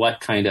about what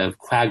kind of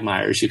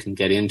quagmires you can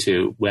get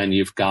into when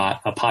you've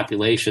got a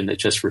population that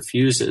just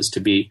refuses to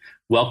be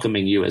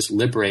welcoming you as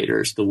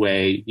liberators the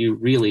way you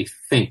really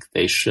think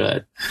they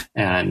should.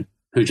 And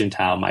Hu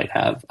Jintao might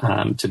have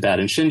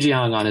Tibet and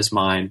Xinjiang on his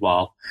mind,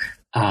 while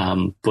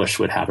Bush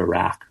would have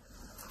Iraq.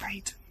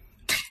 Right.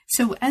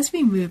 So as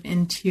we move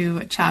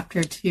into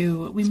chapter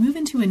 2, we move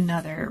into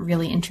another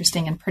really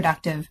interesting and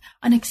productive,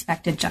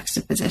 unexpected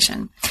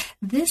juxtaposition.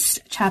 This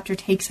chapter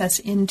takes us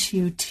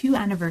into 2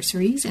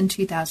 anniversaries in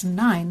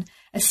 2009,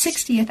 a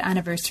 60th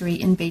anniversary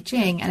in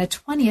Beijing, and a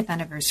 20th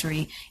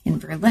anniversary in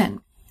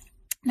Berlin.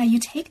 Now, you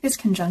take this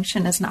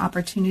conjunction as an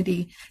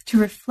opportunity to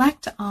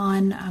reflect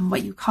on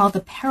what you call the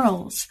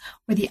perils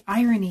or the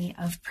irony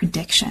of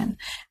prediction.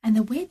 And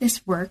the way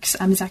this works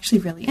is actually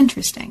really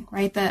interesting,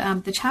 right?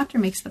 The chapter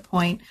makes the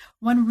point,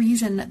 one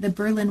reason the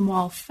Berlin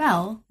Wall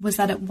fell was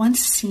that it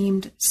once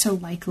seemed so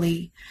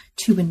likely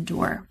to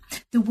endure.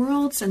 The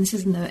world's, and this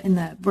is in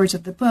the words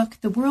of the book,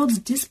 the world's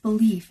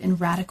disbelief in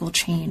radical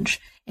change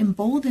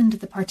emboldened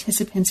the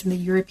participants in the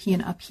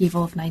European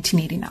upheaval of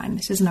 1989.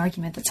 This is an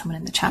argument that someone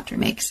in the chapter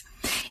makes.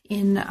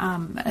 In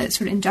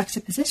sort of in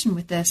juxtaposition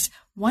with this,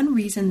 one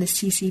reason the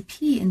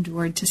CCP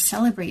endured to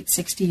celebrate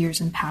 60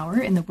 years in power,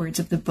 in the words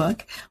of the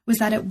book, was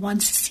that it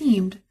once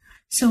seemed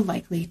so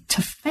likely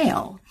to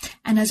fail,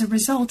 and as a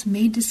result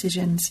made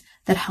decisions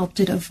that helped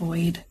it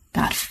avoid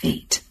that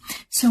fate.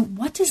 So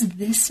what does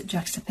this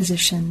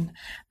juxtaposition,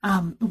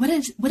 what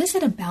is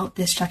it about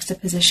this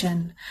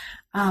juxtaposition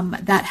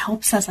that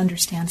helps us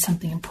understand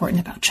something important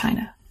about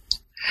China?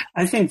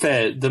 I think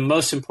that the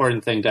most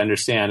important thing to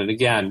understand, and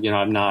again,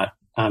 I'm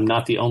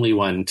not the only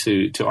one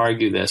to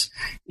argue this,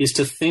 is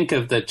to think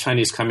of the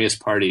Chinese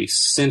Communist Party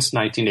since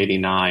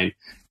 1989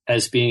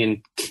 as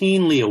being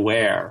keenly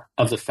aware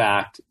of the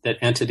fact that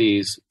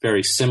entities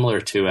very similar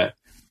to it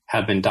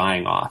have been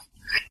dying off,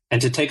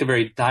 and to take a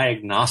very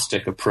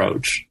diagnostic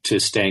approach to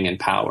staying in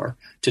power,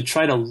 to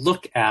try to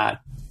look at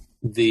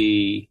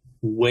the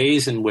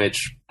ways in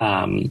which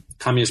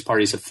communist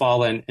parties have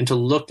fallen, and to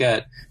look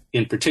at,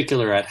 in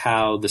particular, at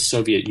how the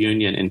Soviet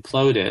Union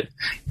imploded,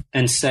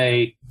 and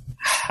say,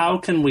 how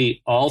can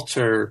we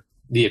alter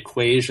the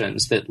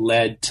equations that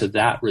led to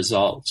that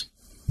result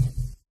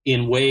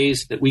in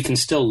ways that we can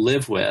still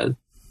live with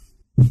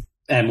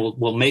and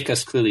will make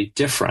us clearly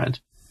different,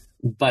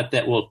 but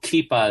that will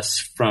keep us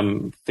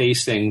from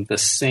facing the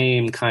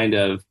same kind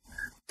of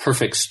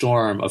perfect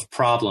storm of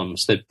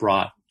problems that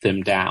brought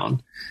them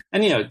down.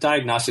 And,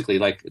 diagnostically,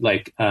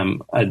 like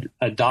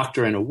a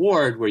doctor in a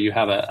ward where you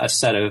have a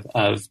set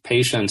of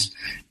patients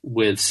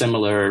with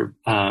similar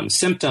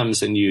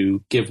symptoms, and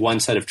you give one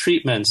set of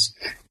treatments,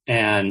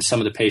 and some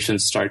of the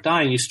patients start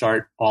dying, you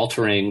start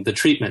altering the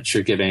treatments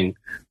you're giving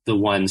the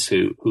ones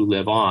who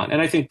live on.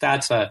 And I think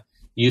that's a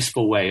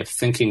useful way of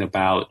thinking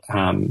about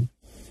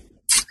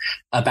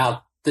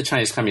the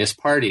Chinese Communist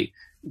Party,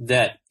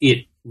 that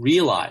it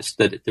realized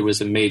that there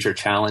was a major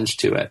challenge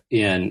to it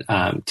in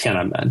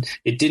Tiananmen.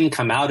 It didn't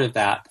come out of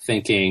that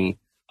thinking,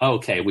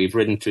 okay, we've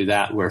ridden through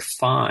that, we're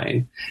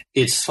fine.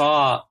 It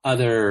saw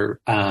other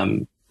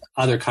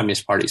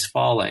communist parties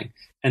falling,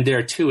 and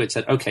there too it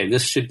said, okay,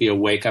 this should be a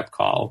wake-up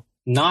call.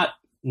 Not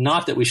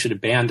that we should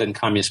abandon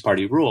Communist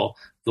Party rule.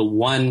 The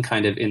one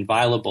kind of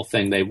inviolable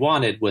thing they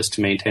wanted was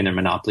to maintain a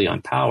monopoly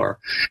on power.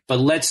 But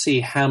let's see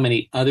how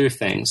many other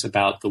things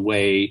about the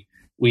way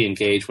we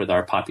engage with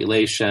our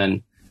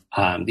population,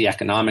 the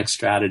economic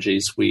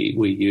strategies we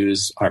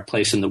use, our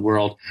place in the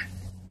world.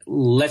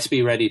 Let's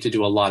be ready to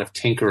do a lot of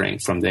tinkering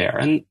from there.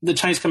 And the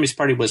Chinese Communist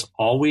Party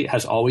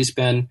has always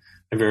been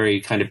a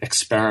very kind of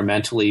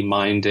experimentally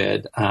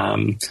minded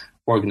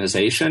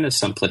organization, as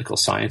some political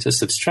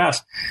scientists have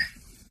stressed.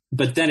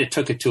 But then it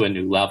took it to a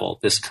new level,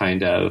 this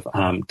kind of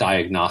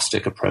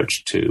diagnostic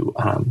approach to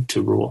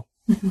rule.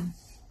 Mm-hmm.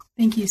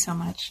 Thank you so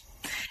much.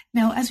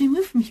 Now, as we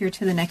move from here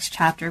to the next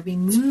chapter, we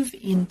move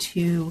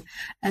into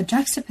a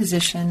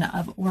juxtaposition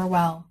of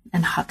Orwell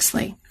and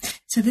Huxley.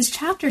 So this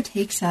chapter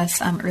takes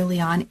us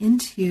early on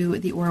into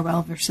the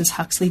Orwell versus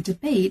Huxley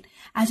debate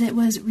as it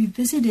was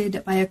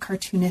revisited by a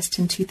cartoonist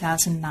in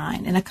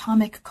 2009 in a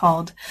comic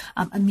called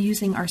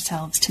Amusing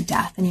Ourselves to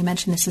Death. And you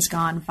mentioned this has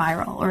gone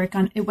viral, or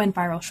it went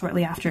viral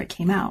shortly after it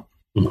came out.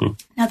 Mm-hmm.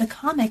 Now, the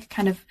comic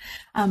kind of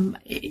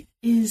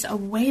is a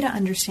way to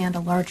understand a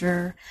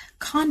larger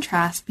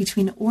contrast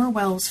between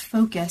Orwell's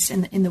focus,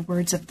 in the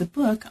words of the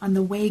book, on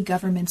the way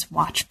governments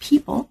watch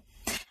people,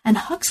 and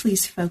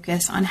Huxley's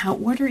focus on how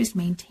order is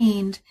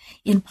maintained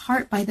in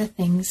part by the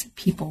things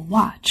people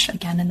watch,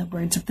 again, in the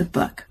words of the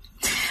book.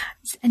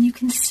 And you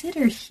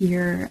consider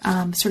here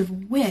sort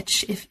of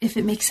which, if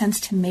it makes sense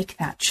to make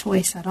that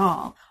choice at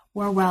all,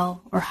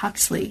 Orwell or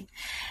Huxley,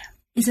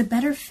 is a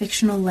better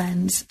fictional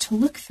lens to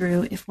look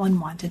through if one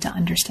wanted to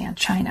understand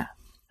China.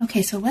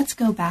 Okay, so let's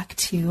go back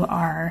to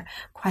our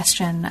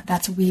question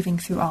that's weaving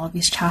through all of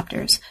these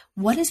chapters.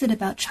 What is it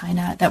about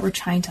China that we're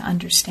trying to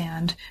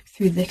understand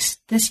through this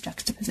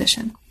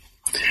juxtaposition?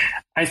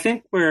 I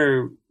think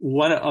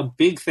a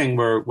big thing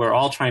we're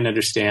all trying to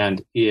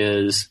understand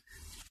is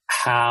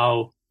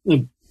how,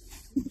 when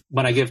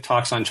I give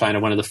talks on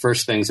China, one of the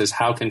first things is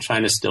how can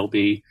China still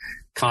be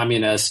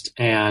communist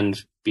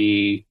and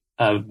be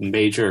a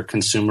major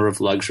consumer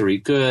of luxury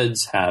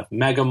goods, have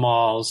mega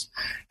malls?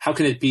 How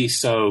can it be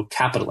so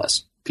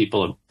capitalist?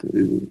 People are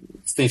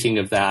thinking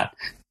of that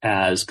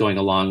as going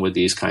along with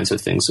these kinds of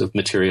things of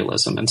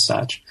materialism and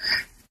such.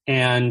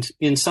 And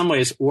in some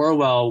ways,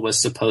 Orwell was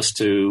supposed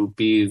to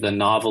be the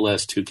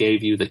novelist who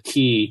gave you the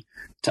key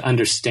to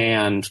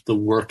understand the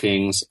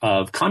workings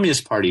of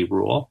Communist Party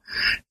rule.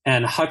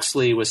 And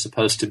Huxley was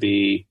supposed to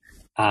be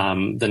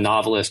the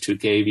novelist who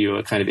gave you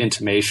a kind of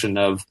intimation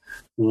of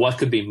what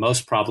could be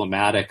most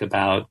problematic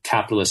about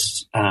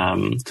capitalist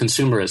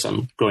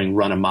consumerism going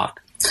run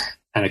amok,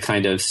 and a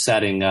kind of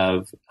setting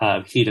of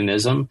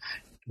hedonism,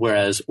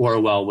 whereas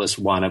Orwell was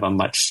one of a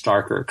much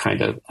starker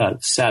kind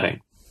of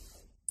setting.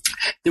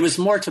 There was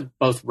more to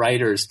both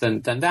writers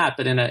than that,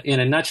 but in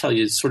a nutshell,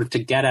 you sort of to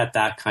get at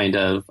that kind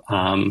of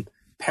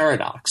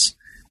paradox.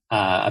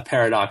 A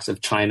paradox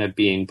of China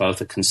being both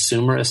a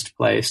consumerist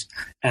place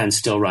and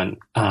still run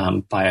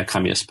by a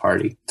communist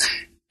party.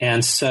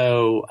 And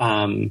so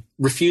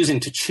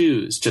refusing to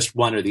choose just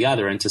one or the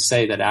other, and to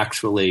say that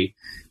actually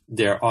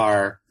there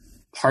are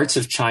parts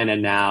of China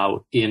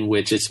now in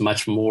which it's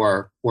much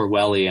more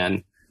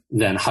Orwellian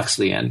than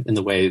Huxleyan in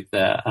the way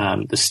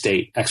the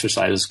state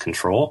exercises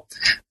control.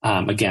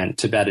 Again,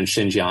 Tibet and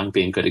Xinjiang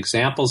being good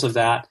examples of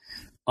that.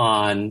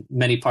 On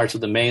many parts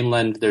of the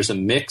mainland, there's a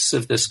mix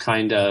of this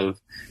kind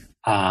of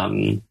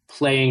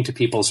playing to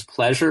people's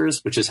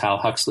pleasures, which is how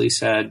Huxley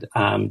said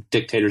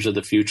dictators of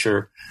the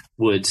future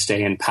would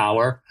stay in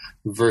power,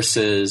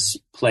 versus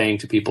playing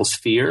to people's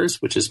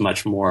fears, which is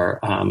much more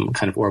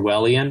kind of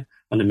Orwellian.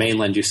 On the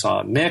mainland, you saw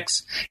a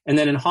mix. And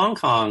then in Hong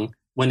Kong,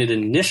 when it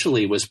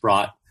initially was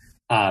brought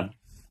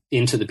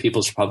into the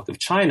People's Republic of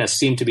China,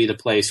 seemed to be the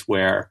place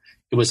where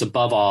it was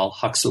above all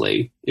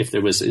Huxley. If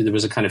there was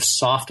a kind of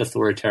soft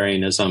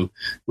authoritarianism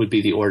would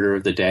be the order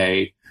of the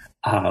day,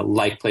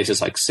 like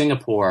places like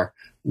Singapore,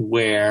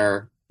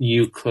 where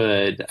you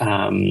could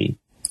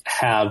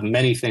have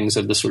many things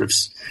of the sort of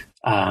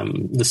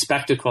the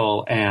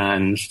spectacle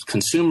and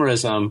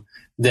consumerism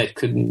that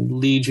could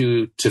lead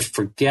you to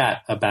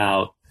forget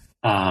about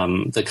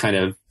the kind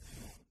of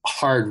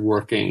hard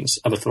workings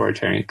of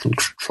authoritarian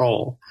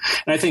control.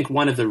 And I think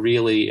one of the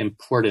really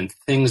important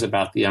things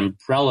about the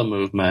umbrella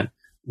movement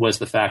was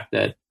the fact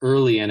that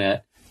early in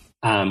it,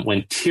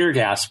 when tear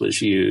gas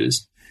was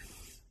used,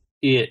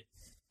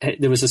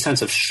 there was a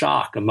sense of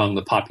shock among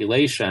the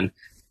population,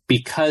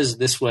 because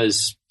this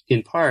was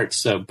in part,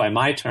 so by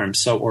my terms,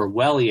 so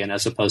Orwellian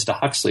as opposed to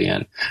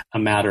Huxleyan, a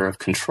matter of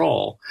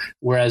control,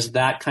 whereas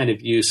that kind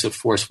of use of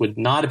force would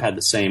not have had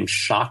the same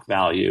shock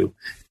value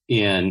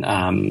in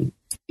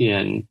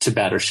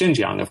Tibet or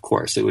Xinjiang. Of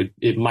course,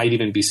 it might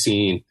even be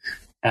seen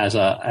as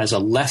a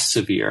less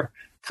severe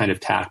kind of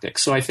tactic.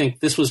 So I think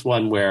this was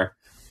one where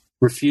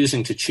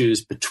refusing to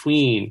choose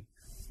between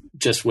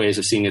just ways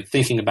of seeing it,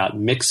 thinking about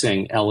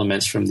mixing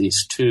elements from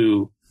these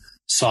two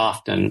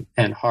soft and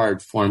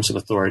hard forms of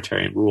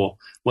authoritarian rule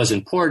was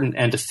important,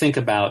 and to think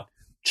about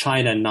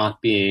China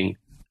not being,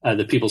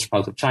 the People's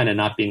Republic of China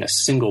not being a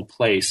single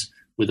place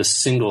with a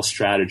single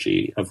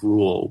strategy of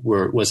rule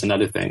was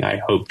another thing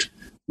I hoped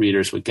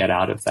readers would get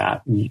out of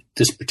that,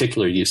 this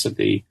particular use of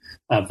the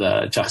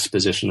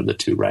juxtaposition of the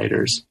two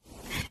writers.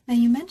 Now,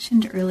 you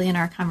mentioned early in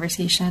our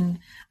conversation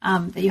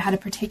that you had a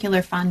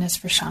particular fondness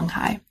for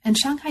Shanghai. And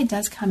Shanghai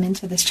does come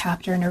into this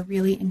chapter in a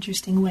really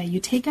interesting way. You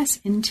take us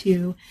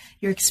into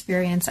your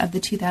experience of the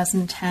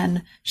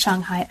 2010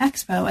 Shanghai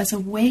Expo as a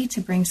way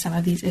to bring some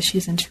of these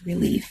issues into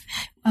relief.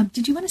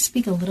 Did you want to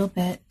speak a little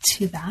bit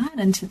to that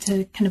and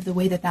to kind of the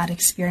way that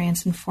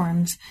experience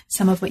informs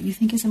some of what you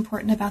think is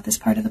important about this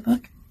part of the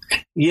book?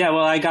 Yeah,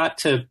 well, I got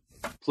to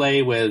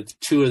play with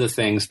two of the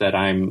things that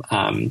I'm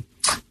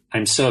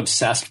so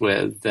obsessed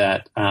with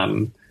that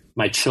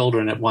my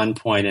children at one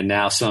point, and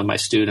now some of my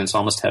students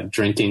almost have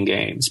drinking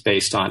games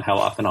based on how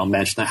often I'll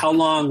mention that. How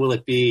long will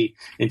it be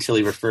until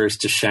he refers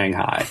to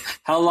Shanghai?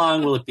 How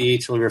long will it be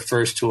until he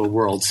refers to a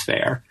World's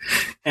Fair?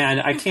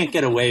 And I can't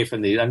get away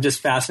from these. I'm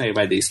just fascinated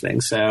by these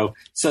things. So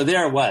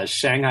there it was,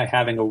 Shanghai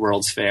having a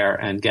World's Fair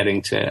and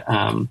getting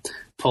to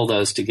pull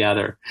those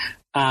together.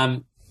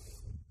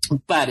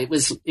 But it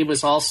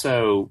was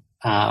also,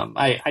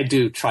 I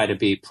do try to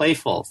be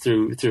playful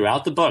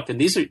throughout the book.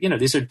 And these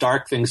are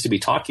dark things to be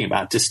talking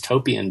about,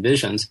 dystopian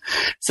visions.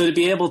 So to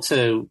be able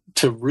to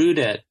root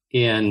it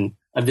in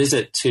a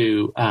visit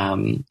to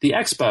the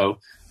expo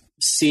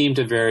seemed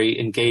a very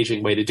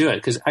engaging way to do it,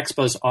 because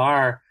expos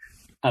are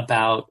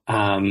about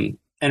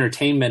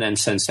entertainment and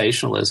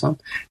sensationalism.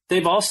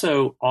 They've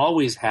also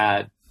always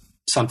had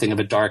something of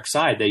a dark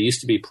side. They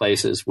used to be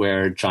places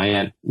where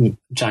giant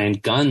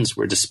guns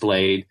were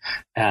displayed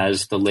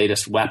as the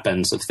latest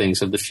weapons of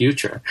things of the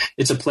future.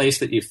 It's a place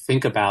that you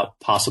think about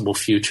possible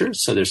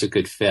futures, so there's a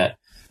good fit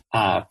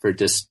for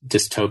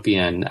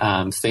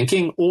dystopian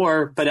thinking.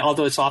 But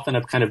although it's often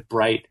a kind of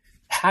bright,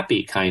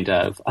 happy kind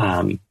of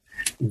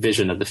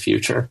vision of the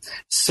future.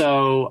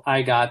 So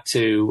I got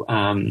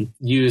to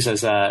use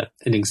as an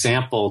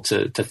example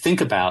to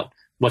think about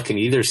what can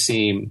either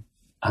seem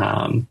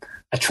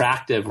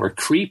attractive or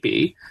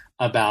creepy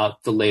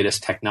about the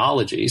latest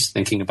technologies,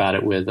 thinking about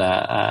it with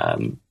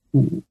a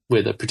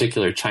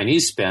particular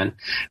Chinese spin,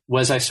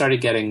 was I started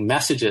getting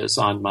messages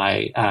on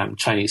my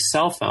Chinese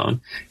cell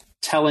phone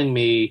telling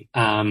me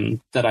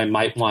that I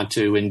might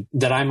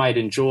that I might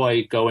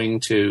enjoy going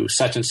to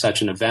such and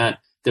such an event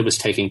that was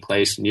taking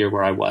place near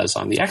where I was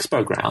on the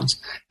expo grounds.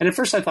 And at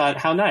first I thought,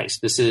 how nice.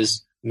 This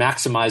is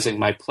maximizing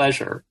my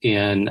pleasure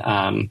in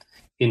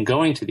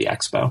going to the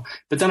expo.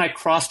 But then I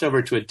crossed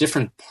over to a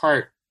different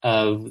part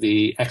of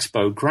the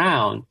expo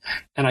ground,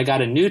 and I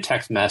got a new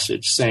text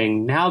message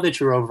saying, now that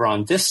you're over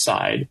on this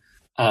side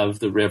of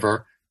the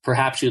river,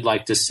 perhaps you'd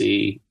like to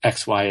see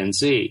X, Y, and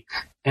Z.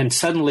 And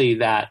suddenly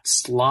that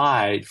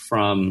slide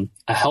from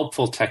a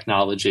helpful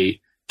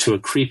technology to a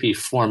creepy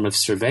form of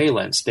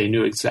surveillance, they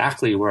knew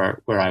exactly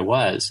where I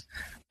was,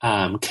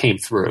 came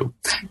through.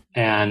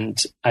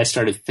 And I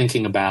started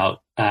thinking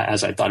about,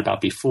 as I thought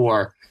about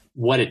before,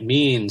 what it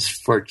means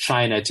for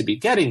China to be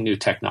getting new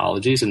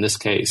technologies, in this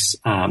case,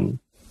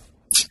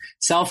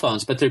 cell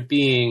phones, but there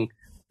being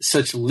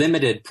such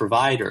limited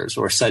providers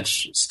or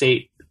such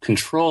state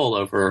control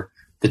over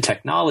the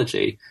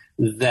technology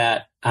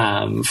that,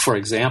 for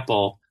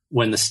example,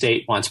 when the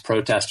state wants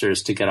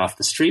protesters to get off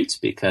the streets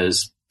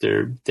because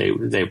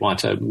they want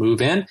to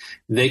move in,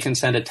 they can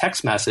send a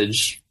text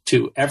message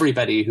to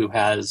everybody who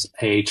has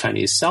a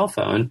Chinese cell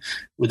phone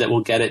that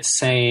will get it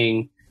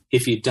saying,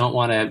 if you don't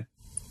want to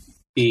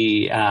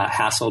be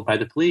hassled by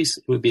the police,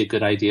 it would be a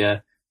good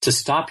idea to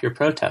stop your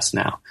protests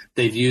now.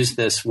 They've used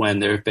this when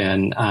there have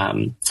been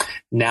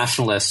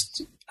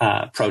nationalist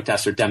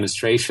protests or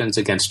demonstrations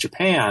against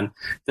Japan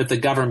that the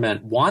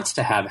government wants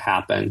to have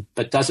happen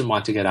but doesn't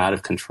want to get out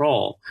of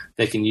control.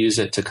 They can use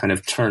it to kind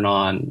of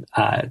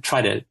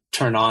try to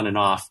turn on and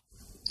off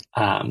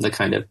the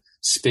kind of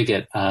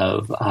spigot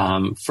of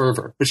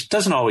fervor, which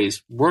doesn't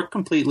always work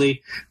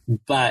completely,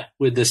 but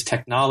with this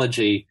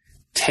technology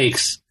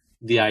takes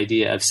the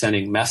idea of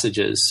sending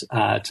messages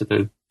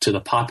to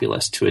the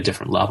populace to a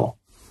different level.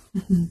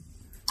 Mm-hmm.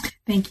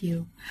 Thank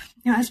you.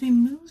 Now, as we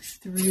move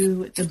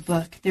through the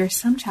book, there are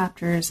some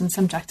chapters and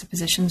some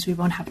juxtapositions we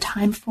won't have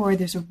time for.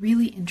 There's a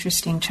really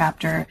interesting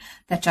chapter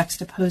that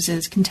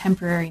juxtaposes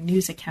contemporary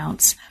news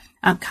accounts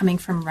coming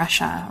from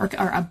Russia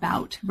or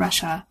about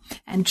Russia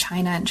and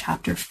China in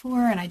chapter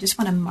 4. And I just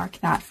want to mark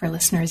that for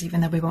listeners, even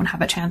though we won't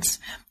have a chance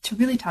to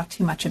really talk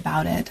too much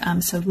about it.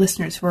 So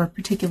listeners who are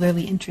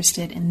particularly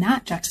interested in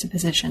that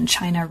juxtaposition,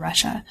 China,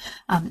 Russia,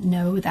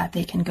 know that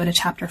they can go to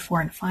chapter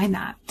 4 and find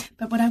that.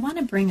 But what I want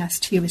to bring us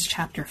to is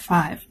chapter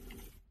 5.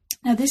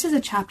 Now, this is a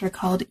chapter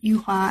called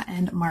Yuhua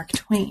and Mark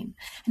Twain,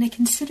 and it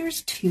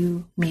considers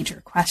two major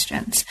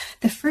questions.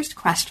 The first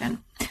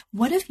question,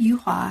 what if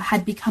Yuhua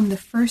had become the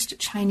first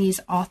Chinese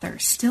author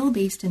still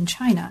based in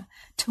China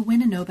to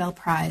win a Nobel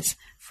Prize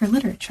for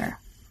literature?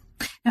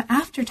 Now,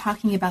 after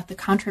talking about the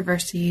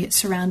controversy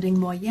surrounding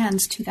Mo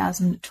Yan's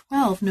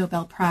 2012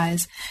 Nobel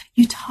Prize,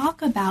 you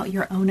talk about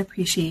your own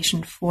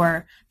appreciation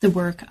for the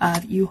work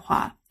of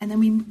Yuhua. And then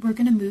we're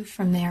going to move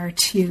from there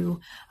to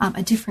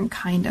a different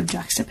kind of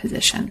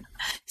juxtaposition.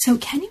 So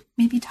can you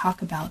maybe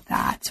talk about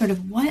that? Sort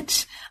of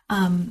what,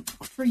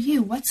 for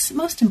you, what's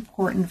most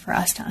important for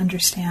us to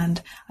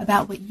understand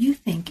about what you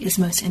think is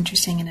most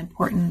interesting and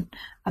important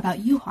about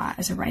Yuhua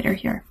as a writer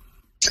here?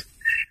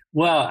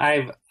 Well,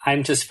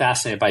 I'm just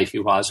fascinated by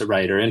Yuhua as a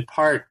writer, in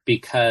part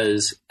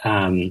because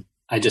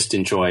I just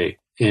enjoy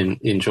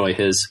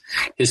his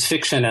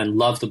fiction and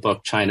love the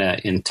book China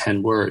in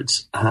 10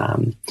 Words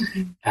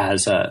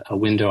as a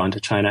window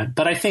onto China.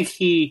 But I think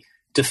he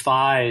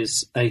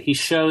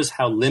shows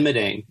how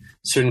limiting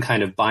certain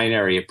kind of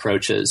binary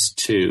approaches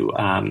to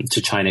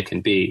China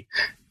can be.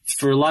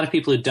 For a lot of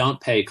people who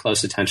don't pay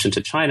close attention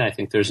to China, I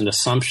think there's an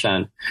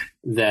assumption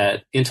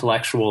that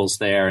intellectuals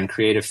there and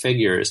creative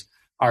figures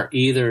are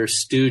either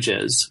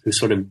stooges who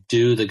sort of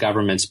do the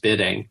government's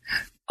bidding,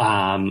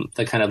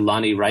 the kind of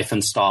Leni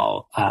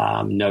Riefenstahl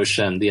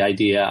notion, the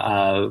idea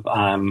of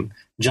Zhang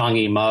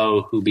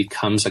Yimou, who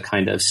becomes a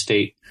kind of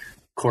state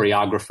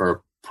choreographer,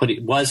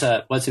 was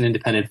an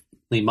independently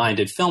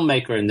minded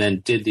filmmaker, and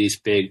then did these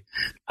big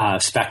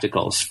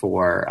spectacles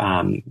for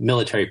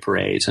military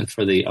parades and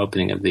for the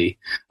opening of the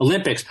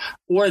Olympics.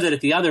 Or that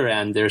at the other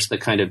end, there's the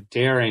kind of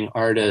daring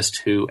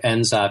artist who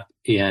ends up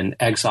in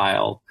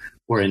exile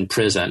or in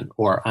prison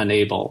or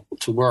unable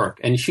to work.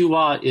 And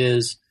Hua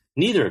is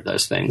neither of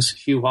those things.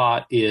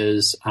 Hua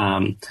is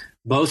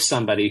both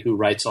somebody who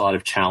writes a lot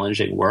of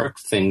challenging work,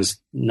 things,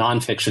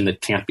 nonfiction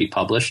that can't be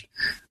published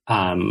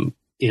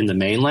in the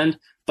mainland,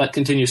 but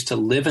continues to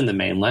live in the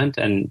mainland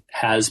and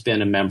has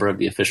been a member of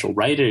the Official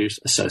Writers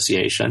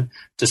Association,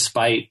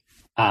 despite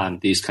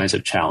these kinds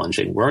of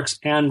challenging works,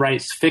 and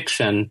writes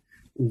fiction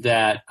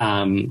that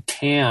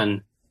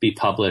can be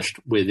published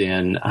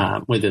within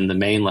the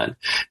mainland.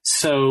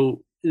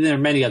 So there are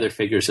many other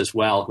figures as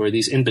well who are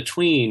these in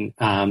between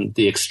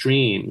the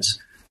extremes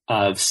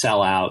of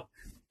sellout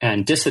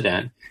and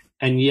dissident.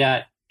 And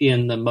yet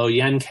in the Mo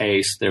Yan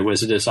case, there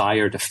was a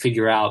desire to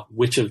figure out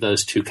which of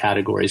those two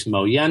categories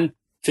Mo Yan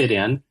fit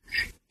in.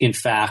 In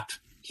fact,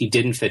 he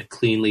didn't fit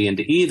cleanly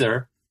into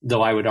either,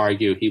 though I would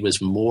argue he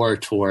was more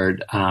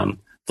toward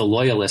the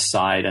loyalist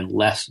side and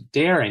less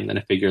daring than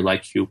a figure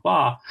like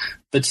Hua.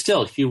 But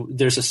still,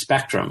 there's a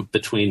spectrum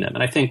between them.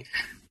 And I think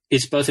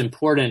it's both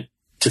important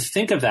to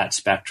think of that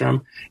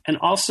spectrum and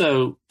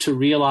also to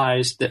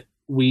realize that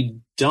we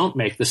don't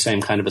make the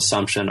same kind of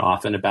assumption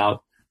often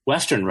about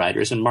Western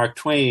writers. And Mark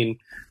Twain,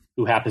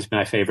 who happens to be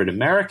my favorite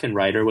American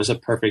writer, was a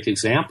perfect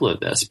example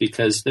of this,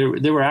 because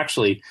there were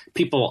actually,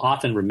 people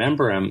often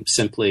remember him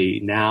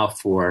simply now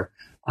for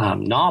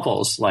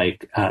novels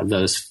like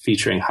those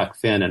featuring Huck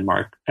Finn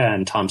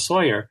and Tom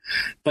Sawyer.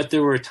 But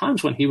there were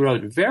times when he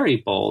wrote very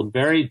bold,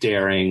 very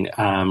daring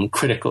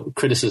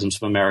criticisms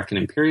of American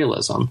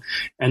imperialism.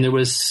 And there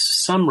was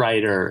some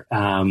writer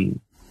around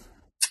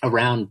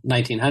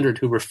 1900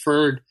 who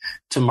referred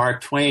to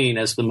Mark Twain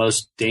as the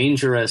most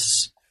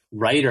dangerous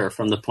writer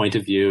from the point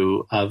of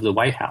view of the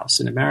White House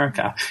in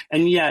America.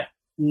 And yet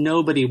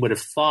nobody would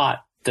have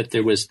thought that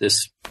there was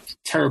this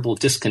terrible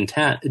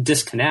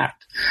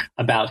disconnect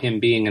about him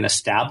being an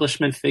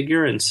establishment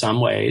figure in some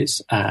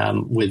ways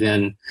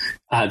within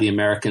the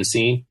American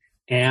scene,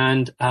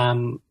 and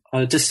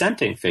a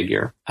dissenting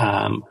figure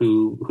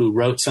who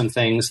wrote some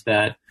things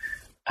that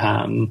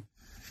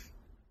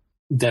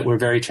were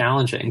very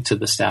challenging to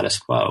the status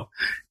quo.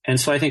 And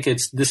so I think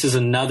this is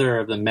another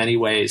of the many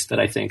ways that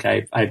I think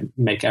I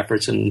make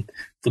efforts in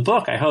the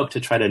book, I hope, to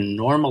try to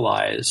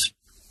normalize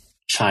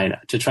China,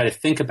 to try to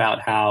think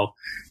about how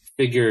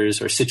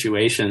figures or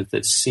situations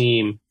that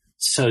seem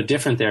so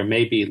different there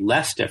may be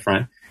less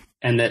different,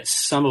 and that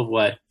some of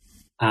what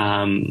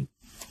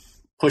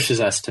pushes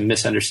us to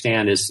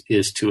misunderstand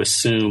is to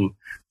assume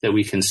that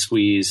we can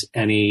squeeze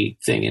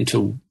anything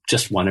into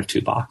just one of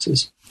two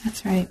boxes.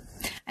 That's right.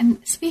 And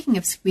speaking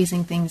of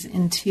squeezing things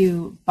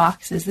into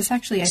boxes, this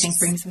actually, I think,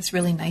 brings us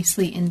really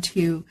nicely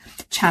into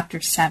Chapter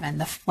 7,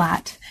 the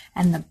flat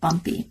and the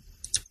bumpy.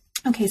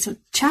 Okay, so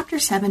Chapter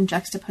 7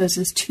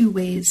 juxtaposes two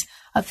ways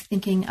of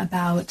thinking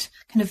about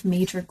kind of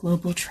major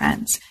global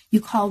trends. You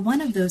call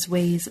one of those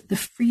ways the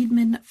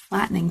Friedman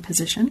flattening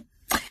position,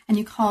 and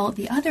you call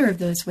the other of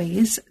those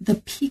ways the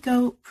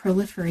Pico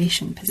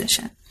proliferation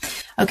position.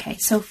 Okay,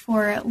 so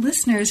for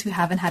listeners who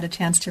haven't had a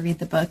chance to read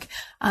the book,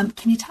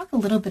 can you talk a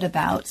little bit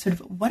about sort of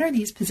what are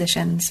these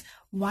positions,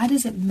 why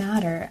does it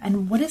matter,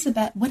 and what is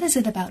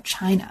it about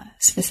China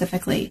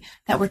specifically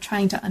that we're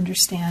trying to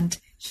understand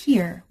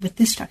here with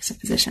this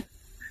juxtaposition?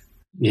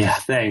 Yeah,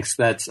 thanks.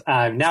 That's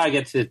now I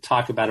get to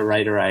talk about a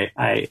writer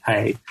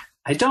I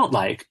don't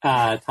like,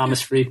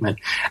 Thomas Friedman.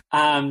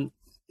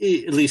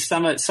 At least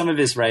some of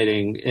his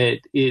writing.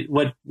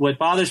 What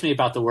bothers me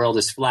about The World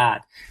is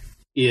Flat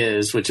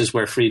which is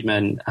where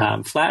Friedman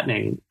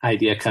flattening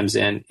idea comes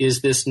in,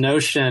 is this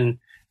notion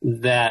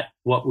that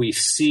what we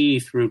see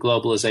through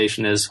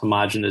globalization is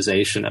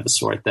homogenization of a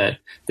sort that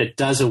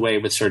does away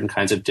with certain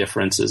kinds of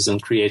differences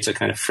and creates a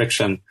kind of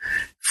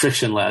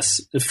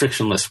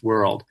frictionless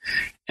world.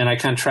 And I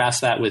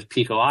contrast that with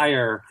Pico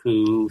Iyer,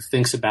 who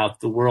thinks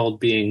about the world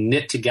being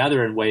knit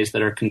together in ways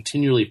that are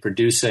continually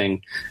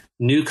producing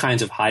new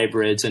kinds of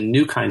hybrids and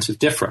new kinds of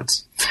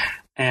difference.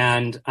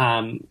 And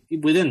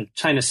within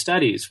China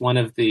Studies, one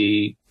of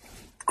the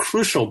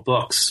crucial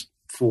books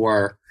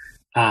for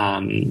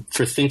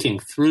thinking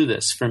through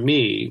this for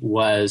me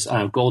was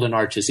Golden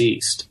Arches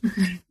East,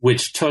 mm-hmm.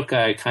 which took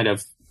a kind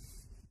of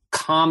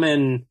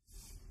common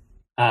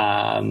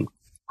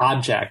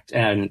object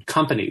and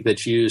company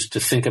that's used to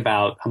think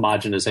about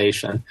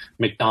homogenization,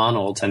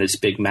 McDonald's and its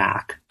Big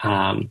Mac,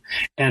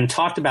 and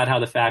talked about how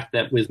the fact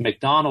that with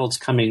McDonald's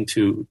coming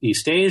to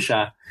East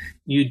Asia,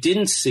 you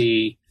didn't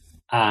see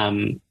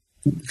kind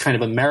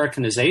of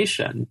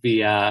Americanization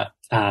via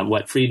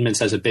what Friedman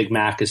says a Big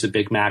Mac is a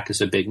Big Mac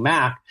is a Big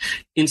Mac.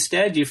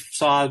 Instead, you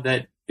saw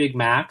that Big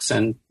Macs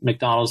and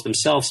McDonald's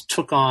themselves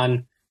took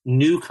on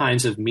new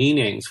kinds of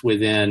meanings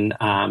within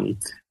an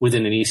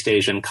East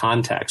Asian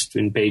context.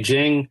 In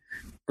Beijing,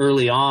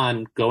 early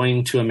on,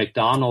 going to a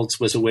McDonald's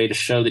was a way to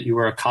show that you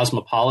were a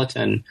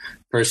cosmopolitan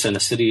person, a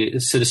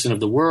citizen of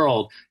the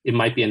world. It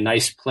might be a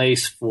nice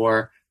place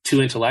for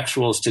two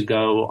intellectuals to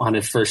go on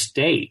a first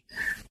date.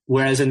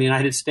 Whereas in the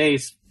United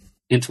States,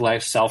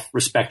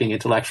 self-respecting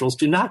intellectuals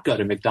do not go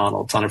to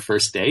McDonald's on a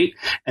first date,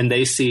 and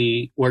they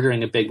see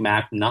ordering a Big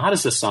Mac not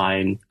as a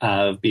sign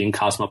of being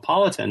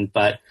cosmopolitan,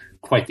 but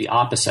quite the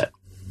opposite.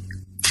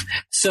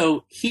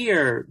 So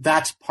here,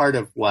 that's part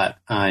of what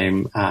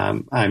I'm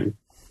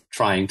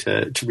trying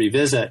to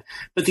revisit.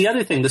 But the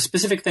other thing, the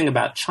specific thing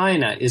about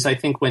China is, I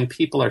think when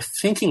people are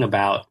thinking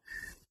about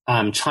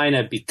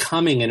China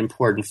becoming an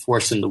important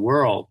force in the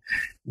world,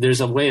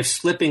 there's a way of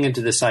slipping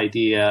into this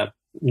idea,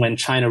 when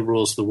China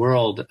rules the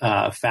world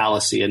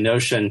fallacy, a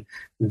notion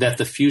that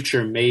the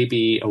future may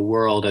be a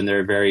world, and there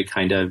are very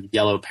kind of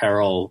yellow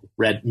peril,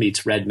 red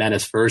meets red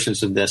menace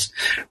versions of this,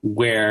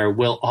 where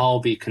we'll all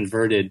be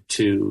converted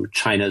to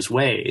China's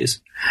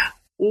ways.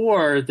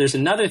 Or there's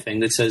another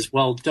thing that says,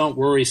 well, don't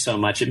worry so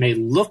much. It may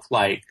look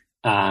like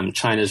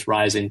China's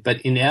rising,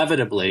 but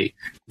inevitably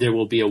there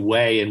will be a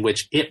way in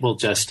which it will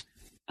just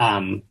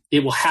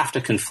it will have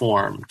to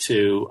conform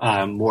to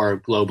more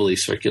globally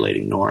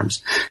circulating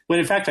norms. When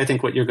in fact, I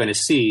think what you're going to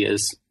see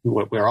is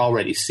what we're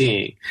already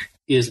seeing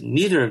is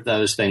neither of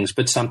those things,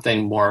 but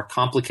something more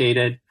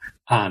complicated,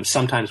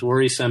 sometimes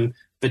worrisome,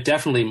 but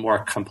definitely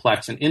more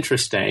complex and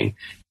interesting,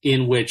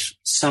 in which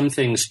some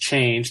things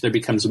change. There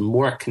becomes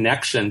more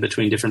connection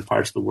between different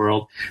parts of the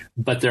world,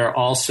 but there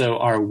also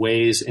are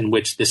ways in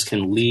which this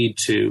can lead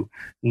to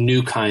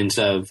new kinds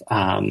of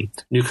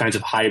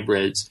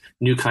hybrids,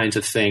 new kinds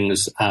of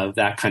things of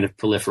that kind of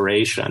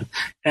proliferation.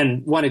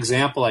 And one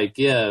example I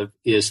give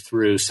is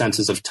through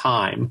senses of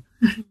time,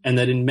 and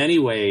that in many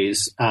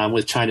ways,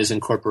 with China's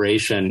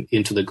incorporation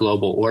into the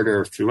global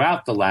order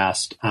throughout the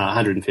last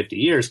 150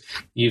 years,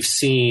 you've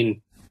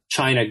seen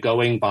China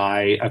going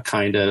by a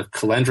kind of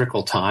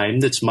calendrical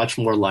time that's much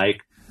more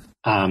like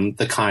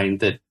the kind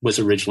that was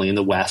originally in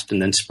the West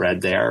and then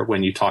spread there.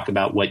 When you talk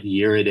about what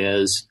year it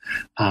is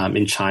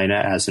in China,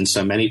 as in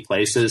so many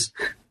places,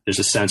 there's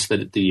a sense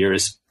that the year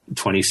is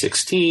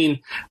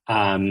 2016.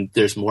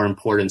 There's more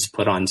importance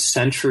put on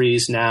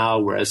centuries now,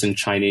 whereas in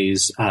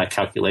Chinese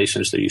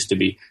calculations, there used to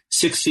be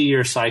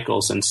 60-year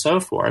cycles and so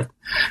forth.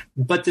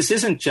 But this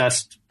isn't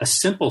just a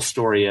simple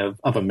story of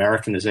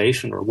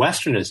Americanization or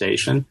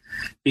Westernization,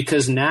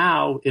 because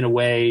now, in a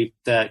way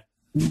that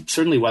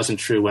certainly wasn't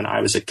true when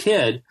I was a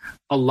kid,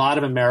 a lot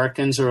of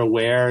Americans are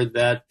aware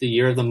that the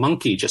year of the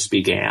monkey just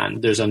began.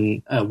 There's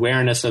an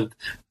awareness of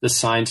the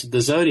signs of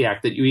the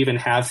zodiac, that you even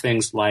have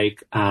things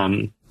like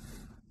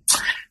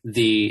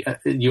the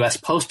U.S.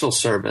 Postal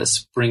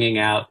Service bringing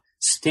out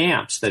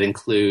stamps that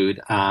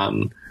include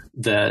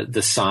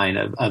the sign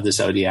of the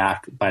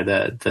zodiac by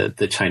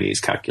the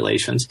Chinese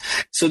calculations.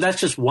 So that's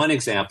just one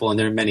example, and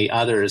there are many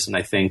others. And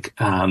I think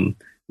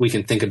we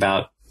can think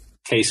about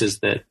cases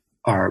that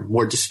are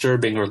more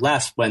disturbing or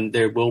less, when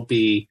there will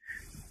be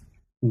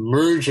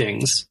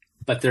mergings,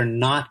 but they're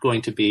not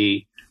going to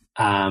be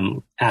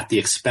at the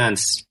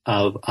expense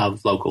of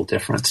local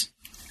difference.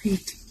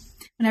 Great.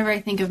 Whenever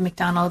I think of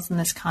McDonald's in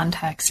this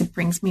context, it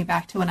brings me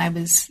back to when I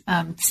was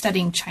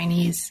studying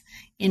Chinese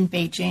in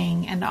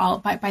Beijing. And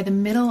by the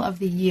middle of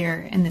the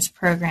year in this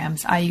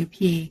program's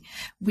IUP,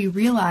 we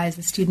realized,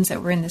 the students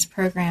that were in this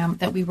program,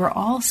 that we were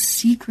all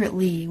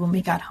secretly, when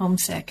we got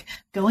homesick,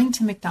 going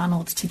to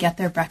McDonald's to get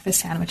their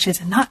breakfast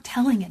sandwiches and not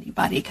telling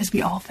anybody, because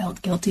we all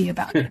felt guilty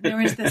about it. There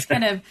was this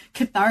kind of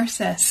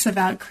catharsis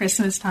about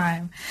Christmas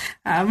time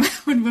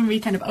when we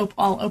kind of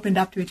all opened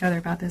up to each other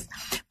about this.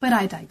 But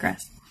I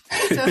digress.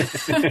 So,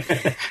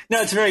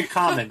 no, it's very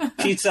common.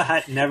 Pizza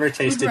Hut never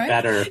tasted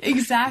better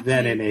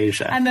than in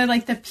Asia. And they're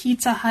like the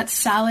Pizza Hut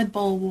salad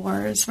bowl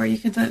wars, where you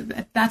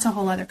could, that's a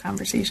whole other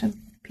conversation.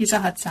 Pizza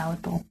Hut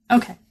salad bowl.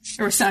 Okay.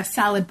 Or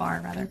salad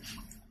bar, rather.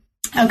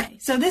 Okay,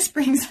 so this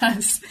brings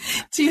us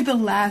to the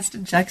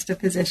last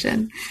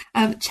juxtaposition.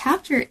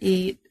 Chapter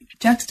 8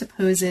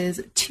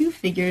 juxtaposes two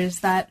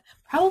figures that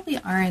probably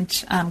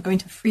aren't going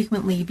to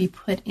frequently be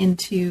put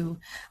into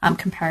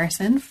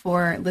comparison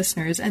for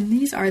listeners, and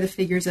these are the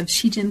figures of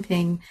Xi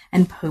Jinping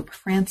and Pope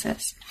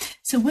Francis.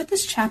 So what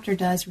this chapter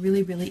does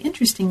really, really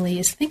interestingly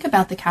is think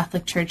about the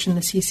Catholic Church and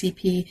the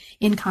CCP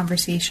in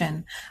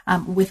conversation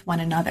with one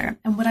another.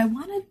 And what I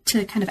wanted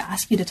to kind of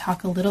ask you to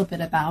talk a little bit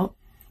about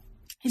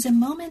is a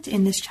moment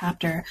in this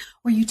chapter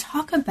where you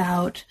talk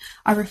about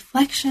a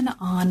reflection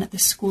on the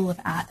School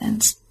of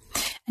Athens.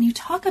 And you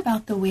talk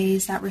about the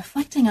ways that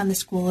reflecting on the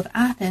School of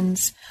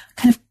Athens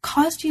kind of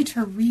caused you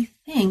to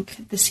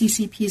rethink the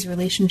CCP's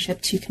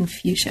relationship to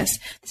Confucius.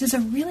 This is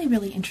a really,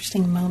 really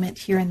interesting moment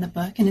here in the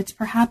book, and it's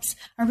perhaps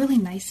a really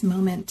nice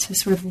moment to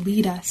sort of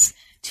lead us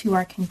to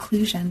our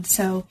conclusion.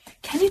 So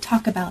can you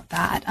talk about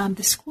that?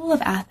 The School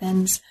of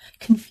Athens,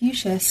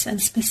 Confucius, and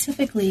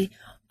specifically,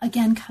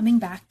 again, coming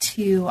back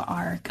to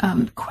our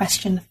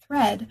question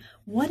thread,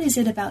 what is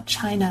it about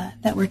China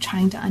that we're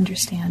trying to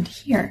understand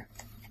here?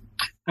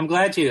 I'm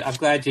glad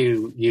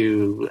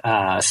you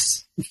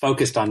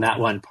focused on that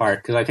one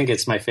part, because I think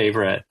it's my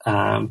favorite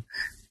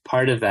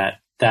part of that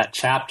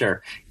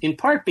chapter. In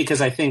part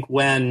because I think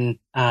when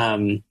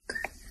the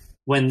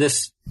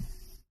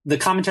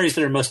commentaries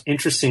that are most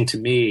interesting to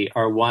me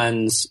are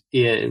ones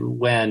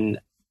when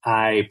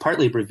I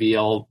partly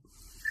reveal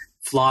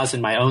flaws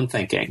in my own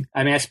thinking.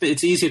 I mean,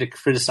 it's easy to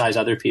criticize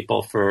other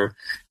people for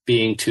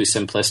being too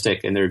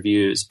simplistic in their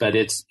views, but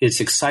it's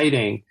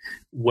exciting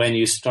when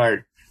you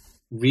start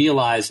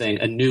realizing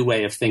a new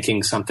way of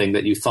thinking something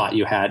that you thought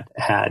you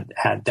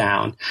had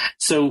down.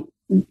 So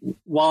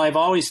while I've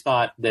always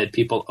thought that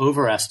people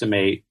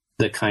overestimate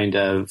the kind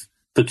of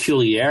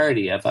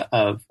peculiarity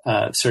of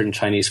certain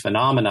Chinese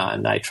phenomena,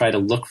 and I try to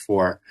look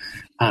for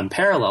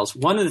parallels,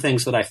 one of the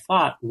things that I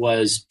thought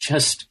was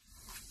just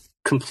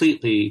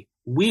completely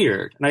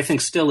weird, and I think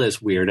still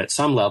is weird at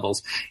some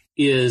levels,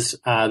 is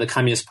the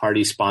Communist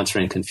Party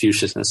sponsoring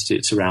Confucius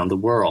Institutes around the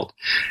world.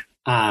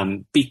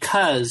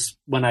 Because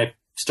when I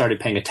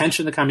started paying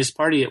attention to the Communist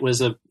Party, it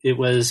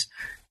was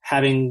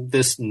having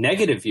this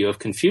negative view of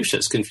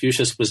Confucius.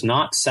 Confucius was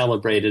not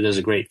celebrated as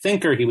a great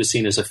thinker. He was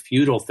seen as a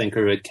feudal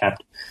thinker who had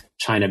kept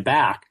China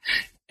back.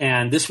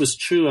 And this was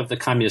true of the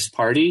Communist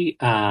Party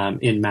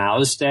in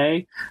Mao's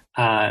day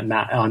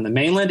on the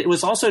mainland. It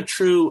was also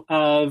true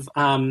of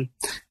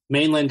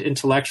mainland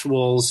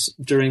intellectuals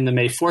during the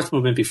May 4th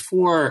movement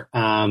before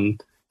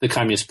the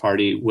Communist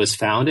Party was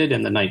founded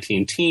in the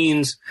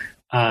 19-teens.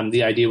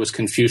 The idea was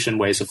Confucian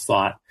ways of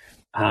thought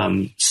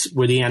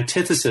were the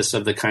antithesis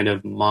of the kind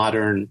of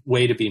modern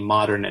way to be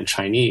modern and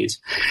Chinese.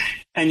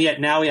 And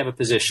yet now we have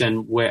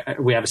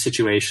a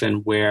situation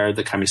where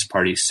the Communist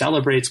Party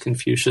celebrates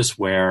Confucius,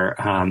 where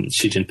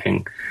Xi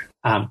Jinping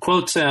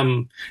quotes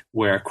him,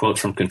 where a quote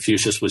from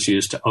Confucius was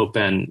used to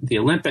open the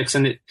Olympics.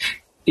 And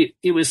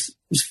it was,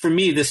 for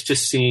me, this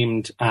just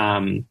seemed,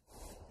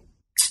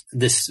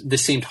 this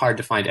seemed hard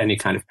to find any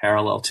kind of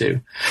parallel to.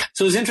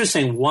 So it was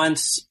interesting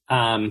once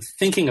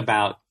thinking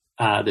about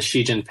the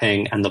Xi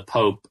Jinping and the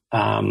Pope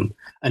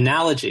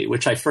analogy,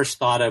 which I first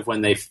thought of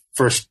when they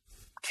first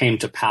came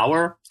to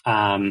power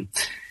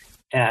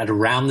at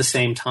around the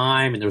same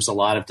time. And there was a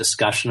lot of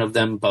discussion of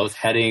them both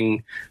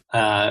heading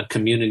a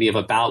community of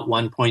about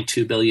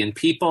 1.2 billion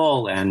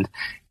people and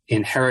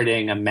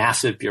inheriting a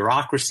massive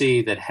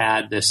bureaucracy that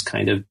had this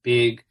kind of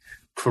big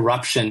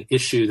corruption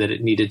issue that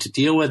it needed to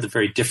deal with, the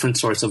very different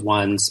sorts of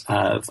ones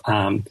of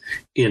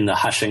in the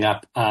hushing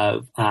up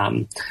of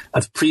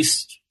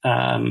priests,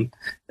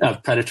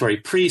 of predatory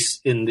priests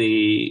in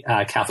the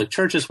Catholic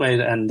Church's way,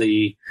 and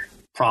the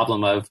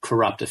problem of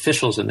corrupt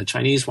officials in the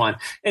Chinese one.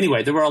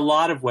 Anyway, there were a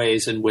lot of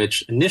ways in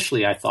which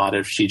initially I thought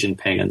of Xi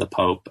Jinping and the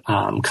Pope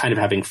kind of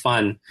having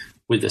fun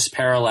with this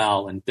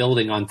parallel and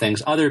building on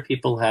things other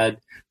people had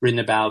written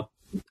about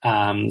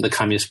the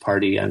Communist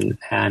Party and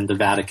the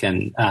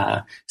Vatican,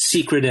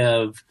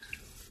 secretive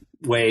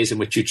ways in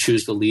which you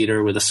choose the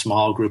leader with a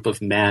small group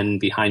of men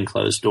behind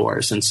closed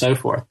doors and so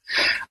forth.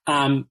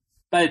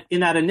 But in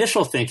that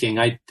initial thinking,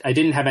 I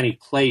didn't have any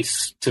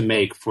place to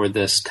make for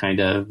this kind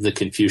of the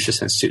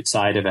Confucius Institute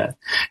side of it.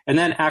 And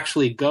then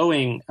actually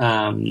going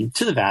to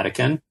the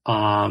Vatican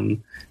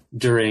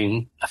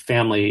during a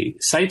family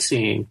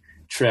sightseeing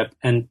trip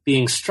and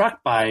being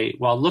struck by,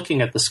 while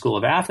looking at the School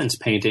of Athens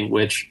painting,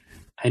 which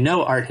I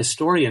know art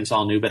historians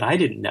all knew, but I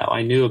didn't know.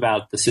 I knew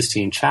about the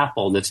Sistine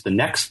Chapel. That's the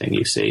next thing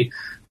you see.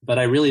 But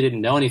I really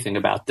didn't know anything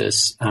about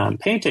this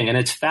painting. And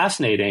it's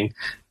fascinating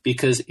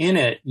because in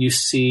it you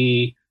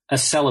see a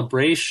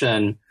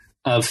celebration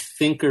of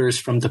thinkers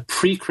from the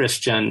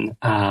pre-Christian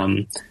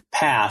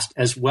past,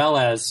 as well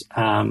as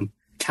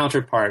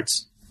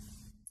counterparts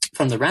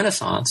from the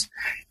Renaissance.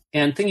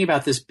 And thinking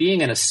about this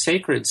being in a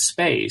sacred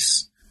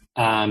space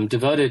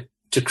devoted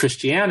to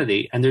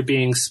Christianity, and there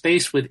being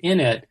space within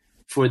it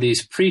for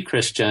these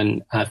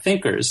pre-Christian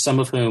thinkers, some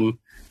of whom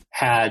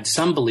had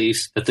some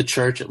beliefs that the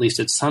church, at least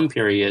at some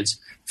periods,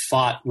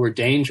 thought were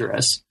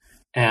dangerous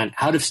and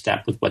out of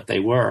step with what they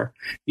were.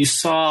 You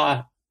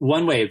saw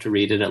one way to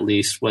read it, at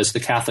least, was the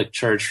Catholic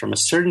Church from a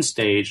certain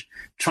stage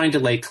trying to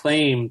lay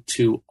claim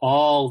to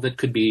all that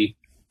could be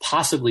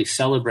possibly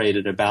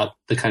celebrated about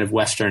the kind of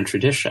Western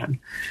tradition.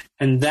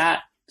 And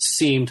that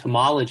seemed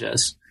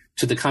homologous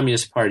to the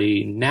Communist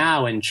Party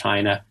now in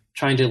China,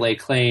 trying to lay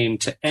claim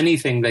to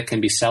anything that can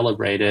be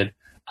celebrated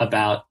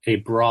about a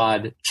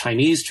broad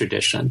Chinese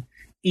tradition,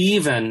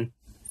 even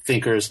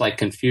thinkers like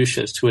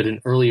Confucius, who at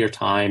an earlier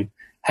time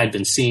had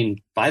been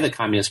seen by the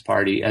Communist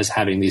Party as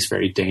having these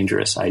very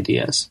dangerous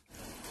ideas.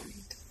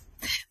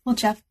 Well,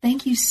 Jeff,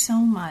 thank you so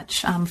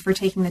much for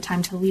taking the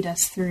time to lead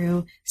us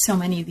through so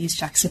many of these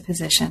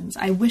juxtapositions.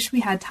 I wish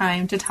we had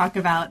time to talk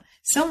about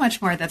so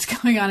much more that's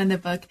going on in the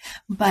book,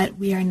 but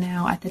we are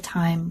now at the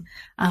time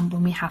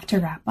when we have to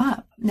wrap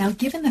up. Now,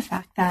 given the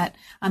fact that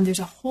there's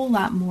a whole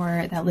lot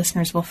more that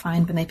listeners will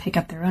find when they pick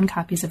up their own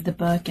copies of the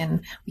book,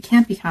 and we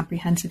can't be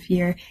comprehensive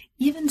here,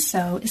 even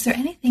so, is there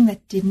anything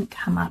that didn't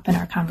come up in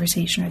our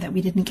conversation or that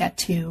we didn't get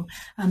to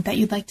that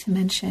you'd like to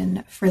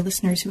mention for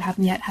listeners who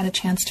haven't yet had a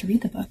chance to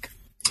read the book?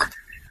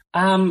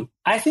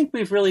 I think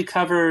we've really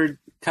covered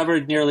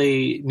covered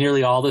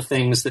nearly all the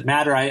things that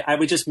matter. I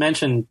would just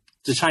mention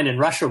the China and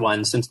Russia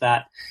one, since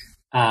that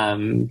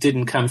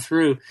didn't come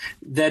through,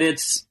 that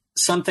it's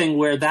something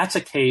where that's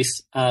a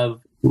case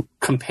of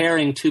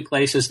comparing two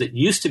places that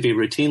used to be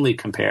routinely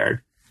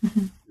compared,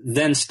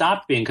 then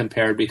stopped being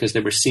compared because they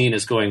were seen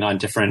as going on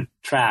different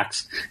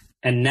tracks,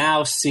 and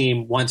now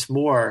seem once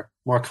more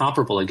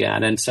comparable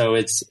again. And so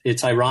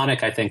it's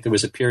ironic. I think there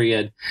was a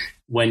period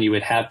when you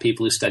would have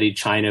people who studied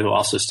China who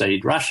also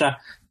studied Russia.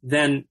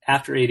 Then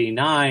after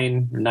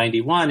 89 or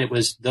 91,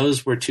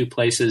 those were two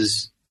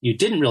places you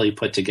didn't really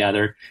put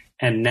together.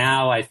 And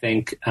now I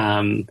think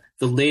the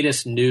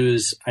latest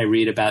news I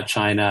read about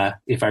China,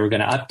 if I were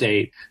going to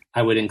update,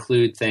 I would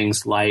include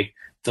things like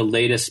the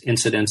latest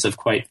incidents of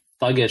quite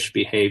thuggish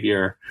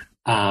behavior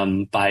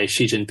by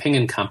Xi Jinping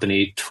and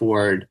company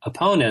toward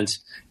opponents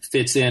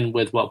fits in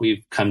with what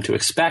we've come to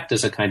expect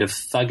as a kind of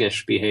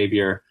thuggish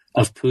behavior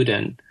of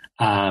Putin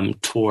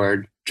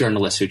toward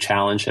journalists who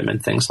challenge him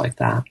and things like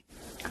that.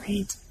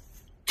 Great.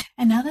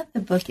 And now that the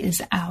book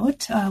is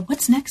out,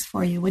 what's next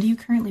for you? What are you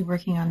currently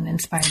working on and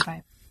inspired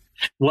by?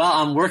 Well,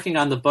 I'm working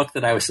on the book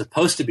that I was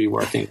supposed to be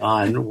working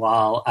on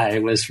while I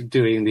was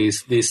doing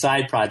these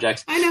side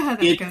projects. I know how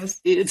that goes.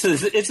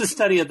 It's a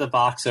study of the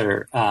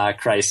Boxer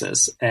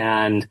crisis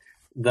and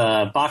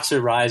the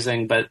Boxer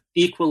Rising, but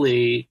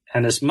equally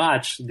and as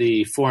much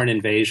the foreign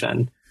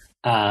invasion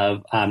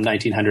of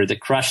 1900 that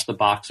crushed the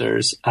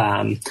Boxers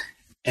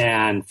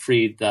and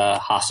freed the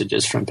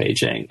hostages from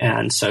Beijing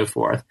and so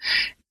forth.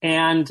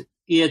 And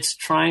it's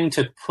trying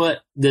to put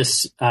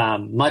this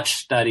much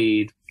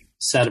studied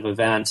set of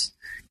events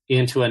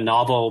into a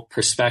novel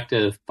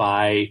perspective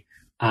by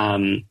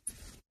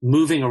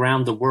moving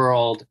around the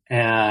world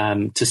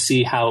to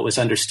see how it was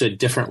understood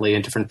differently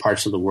in different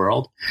parts of the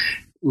world,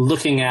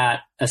 looking at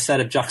a set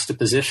of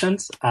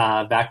juxtapositions,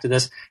 back to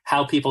this,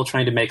 how people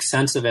trying to make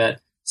sense of it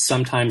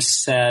sometimes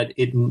said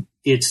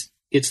it's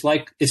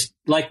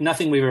like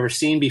nothing we've ever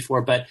seen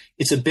before, but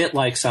it's a bit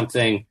like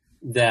something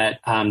that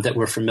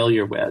we're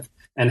familiar with,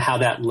 and how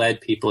that led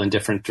people in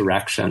different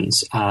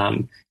directions.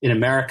 In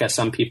America,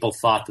 some people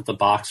thought that the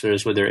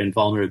Boxers, with their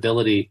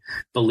invulnerability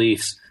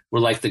beliefs,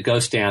 were like the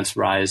Ghost Dance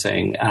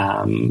Rising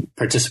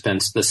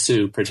participants, the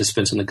Sioux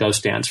participants in the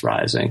Ghost Dance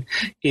Rising.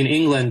 In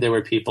England, there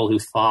were people who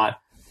thought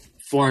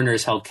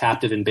foreigners held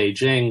captive in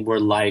Beijing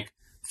were like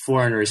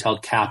foreigners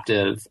held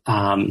captive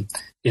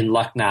in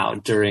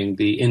Lucknow during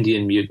the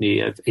Indian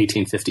Mutiny of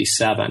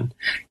 1857.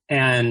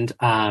 And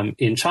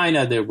in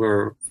China, there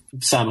were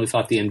some who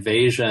thought the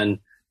invasion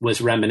was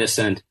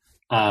reminiscent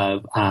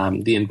of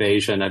the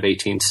invasion of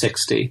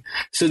 1860.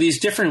 So these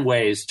different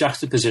ways,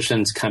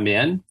 juxtapositions come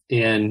in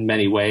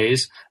many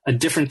ways. A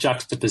different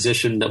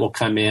juxtaposition that will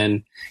come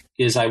in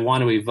is I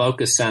want to evoke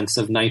a sense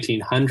of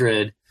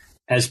 1900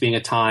 as being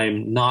a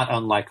time not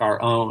unlike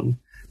our own,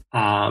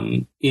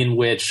 in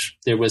which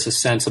there was a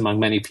sense among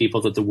many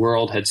people that the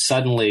world had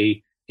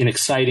suddenly, in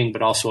exciting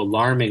but also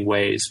alarming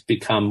ways,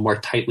 become more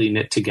tightly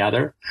knit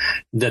together,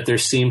 that there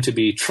seemed to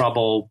be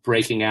trouble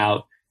breaking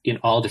out in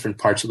all different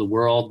parts of the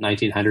world.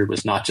 1900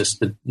 was not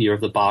just the year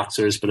of the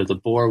Boxers, but of the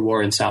Boer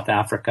War in South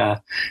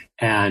Africa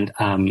and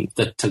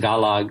the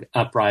Tagalog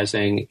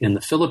uprising in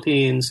the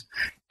Philippines.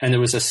 And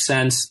there was a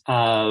sense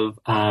of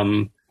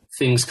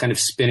things kind of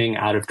spinning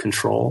out of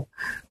control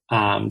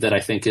that I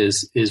think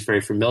is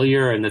very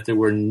familiar, and that there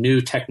were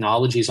new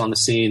technologies on the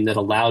scene that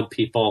allowed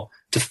people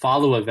to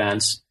follow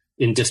events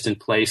in distant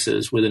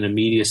places with an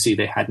immediacy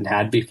they hadn't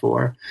had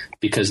before,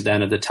 because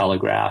then of the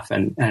telegraph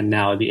and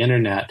now the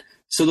internet.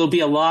 So there'll be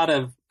a lot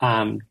of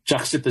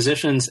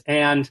juxtapositions,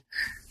 and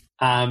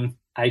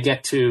I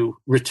get to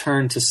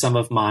return to some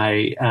of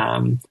my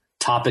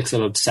topics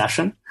of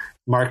obsession.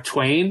 Mark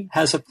Twain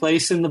has a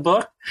place in the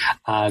book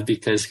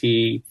because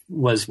he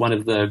was one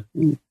of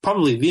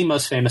probably the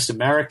most famous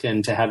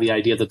American to have the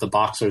idea that the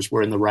Boxers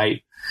were in the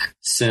right,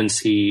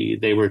 since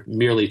they were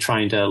merely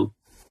trying to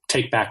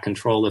take back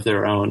control of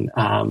their own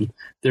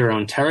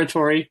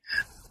territory.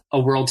 A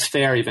World's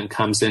Fair even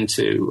comes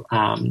into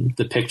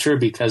the picture,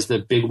 because the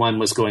big one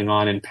was going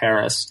on in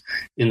Paris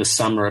in the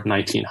summer of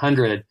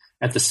 1900,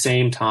 at the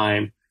same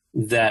time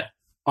that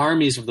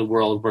armies of the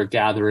world were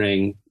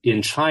gathering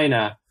in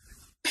China.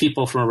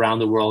 People from around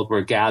the world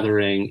were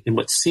gathering in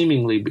what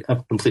seemingly a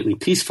completely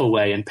peaceful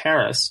way in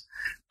Paris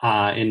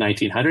in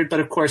 1900. But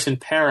of course, in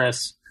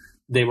Paris,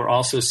 they were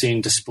also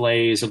seeing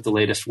displays of the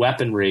latest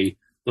weaponry,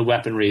 the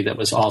weaponry that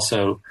was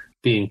also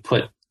being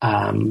put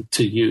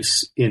to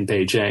use in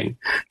Beijing.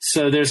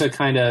 So there's a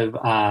kind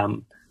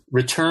of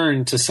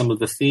return to some of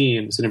the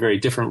themes in a very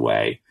different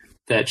way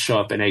that show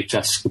up in 8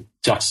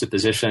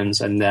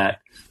 juxtapositions, and that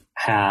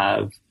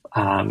have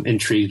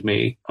intrigued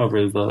me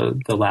over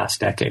the last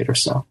decade or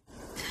so.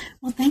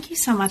 Well, thank you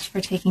so much for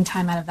taking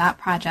time out of that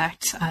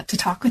project to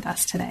talk with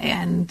us today,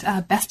 and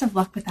best of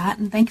luck with that.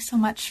 And thanks so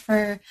much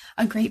for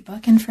a great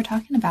book and for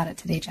talking about it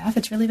today, Jeff.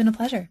 It's really been a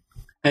pleasure.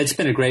 It's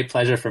been a great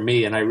pleasure for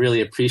me, and I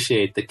really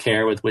appreciate the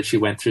care with which you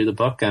went through the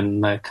book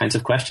and the kinds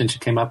of questions you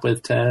came up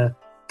with to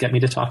get me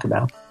to talk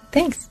about.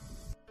 Thanks.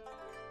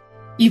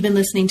 You've been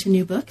listening to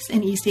New Books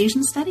in East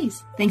Asian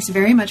Studies. Thanks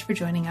very much for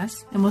joining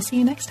us, and we'll see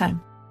you next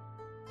time.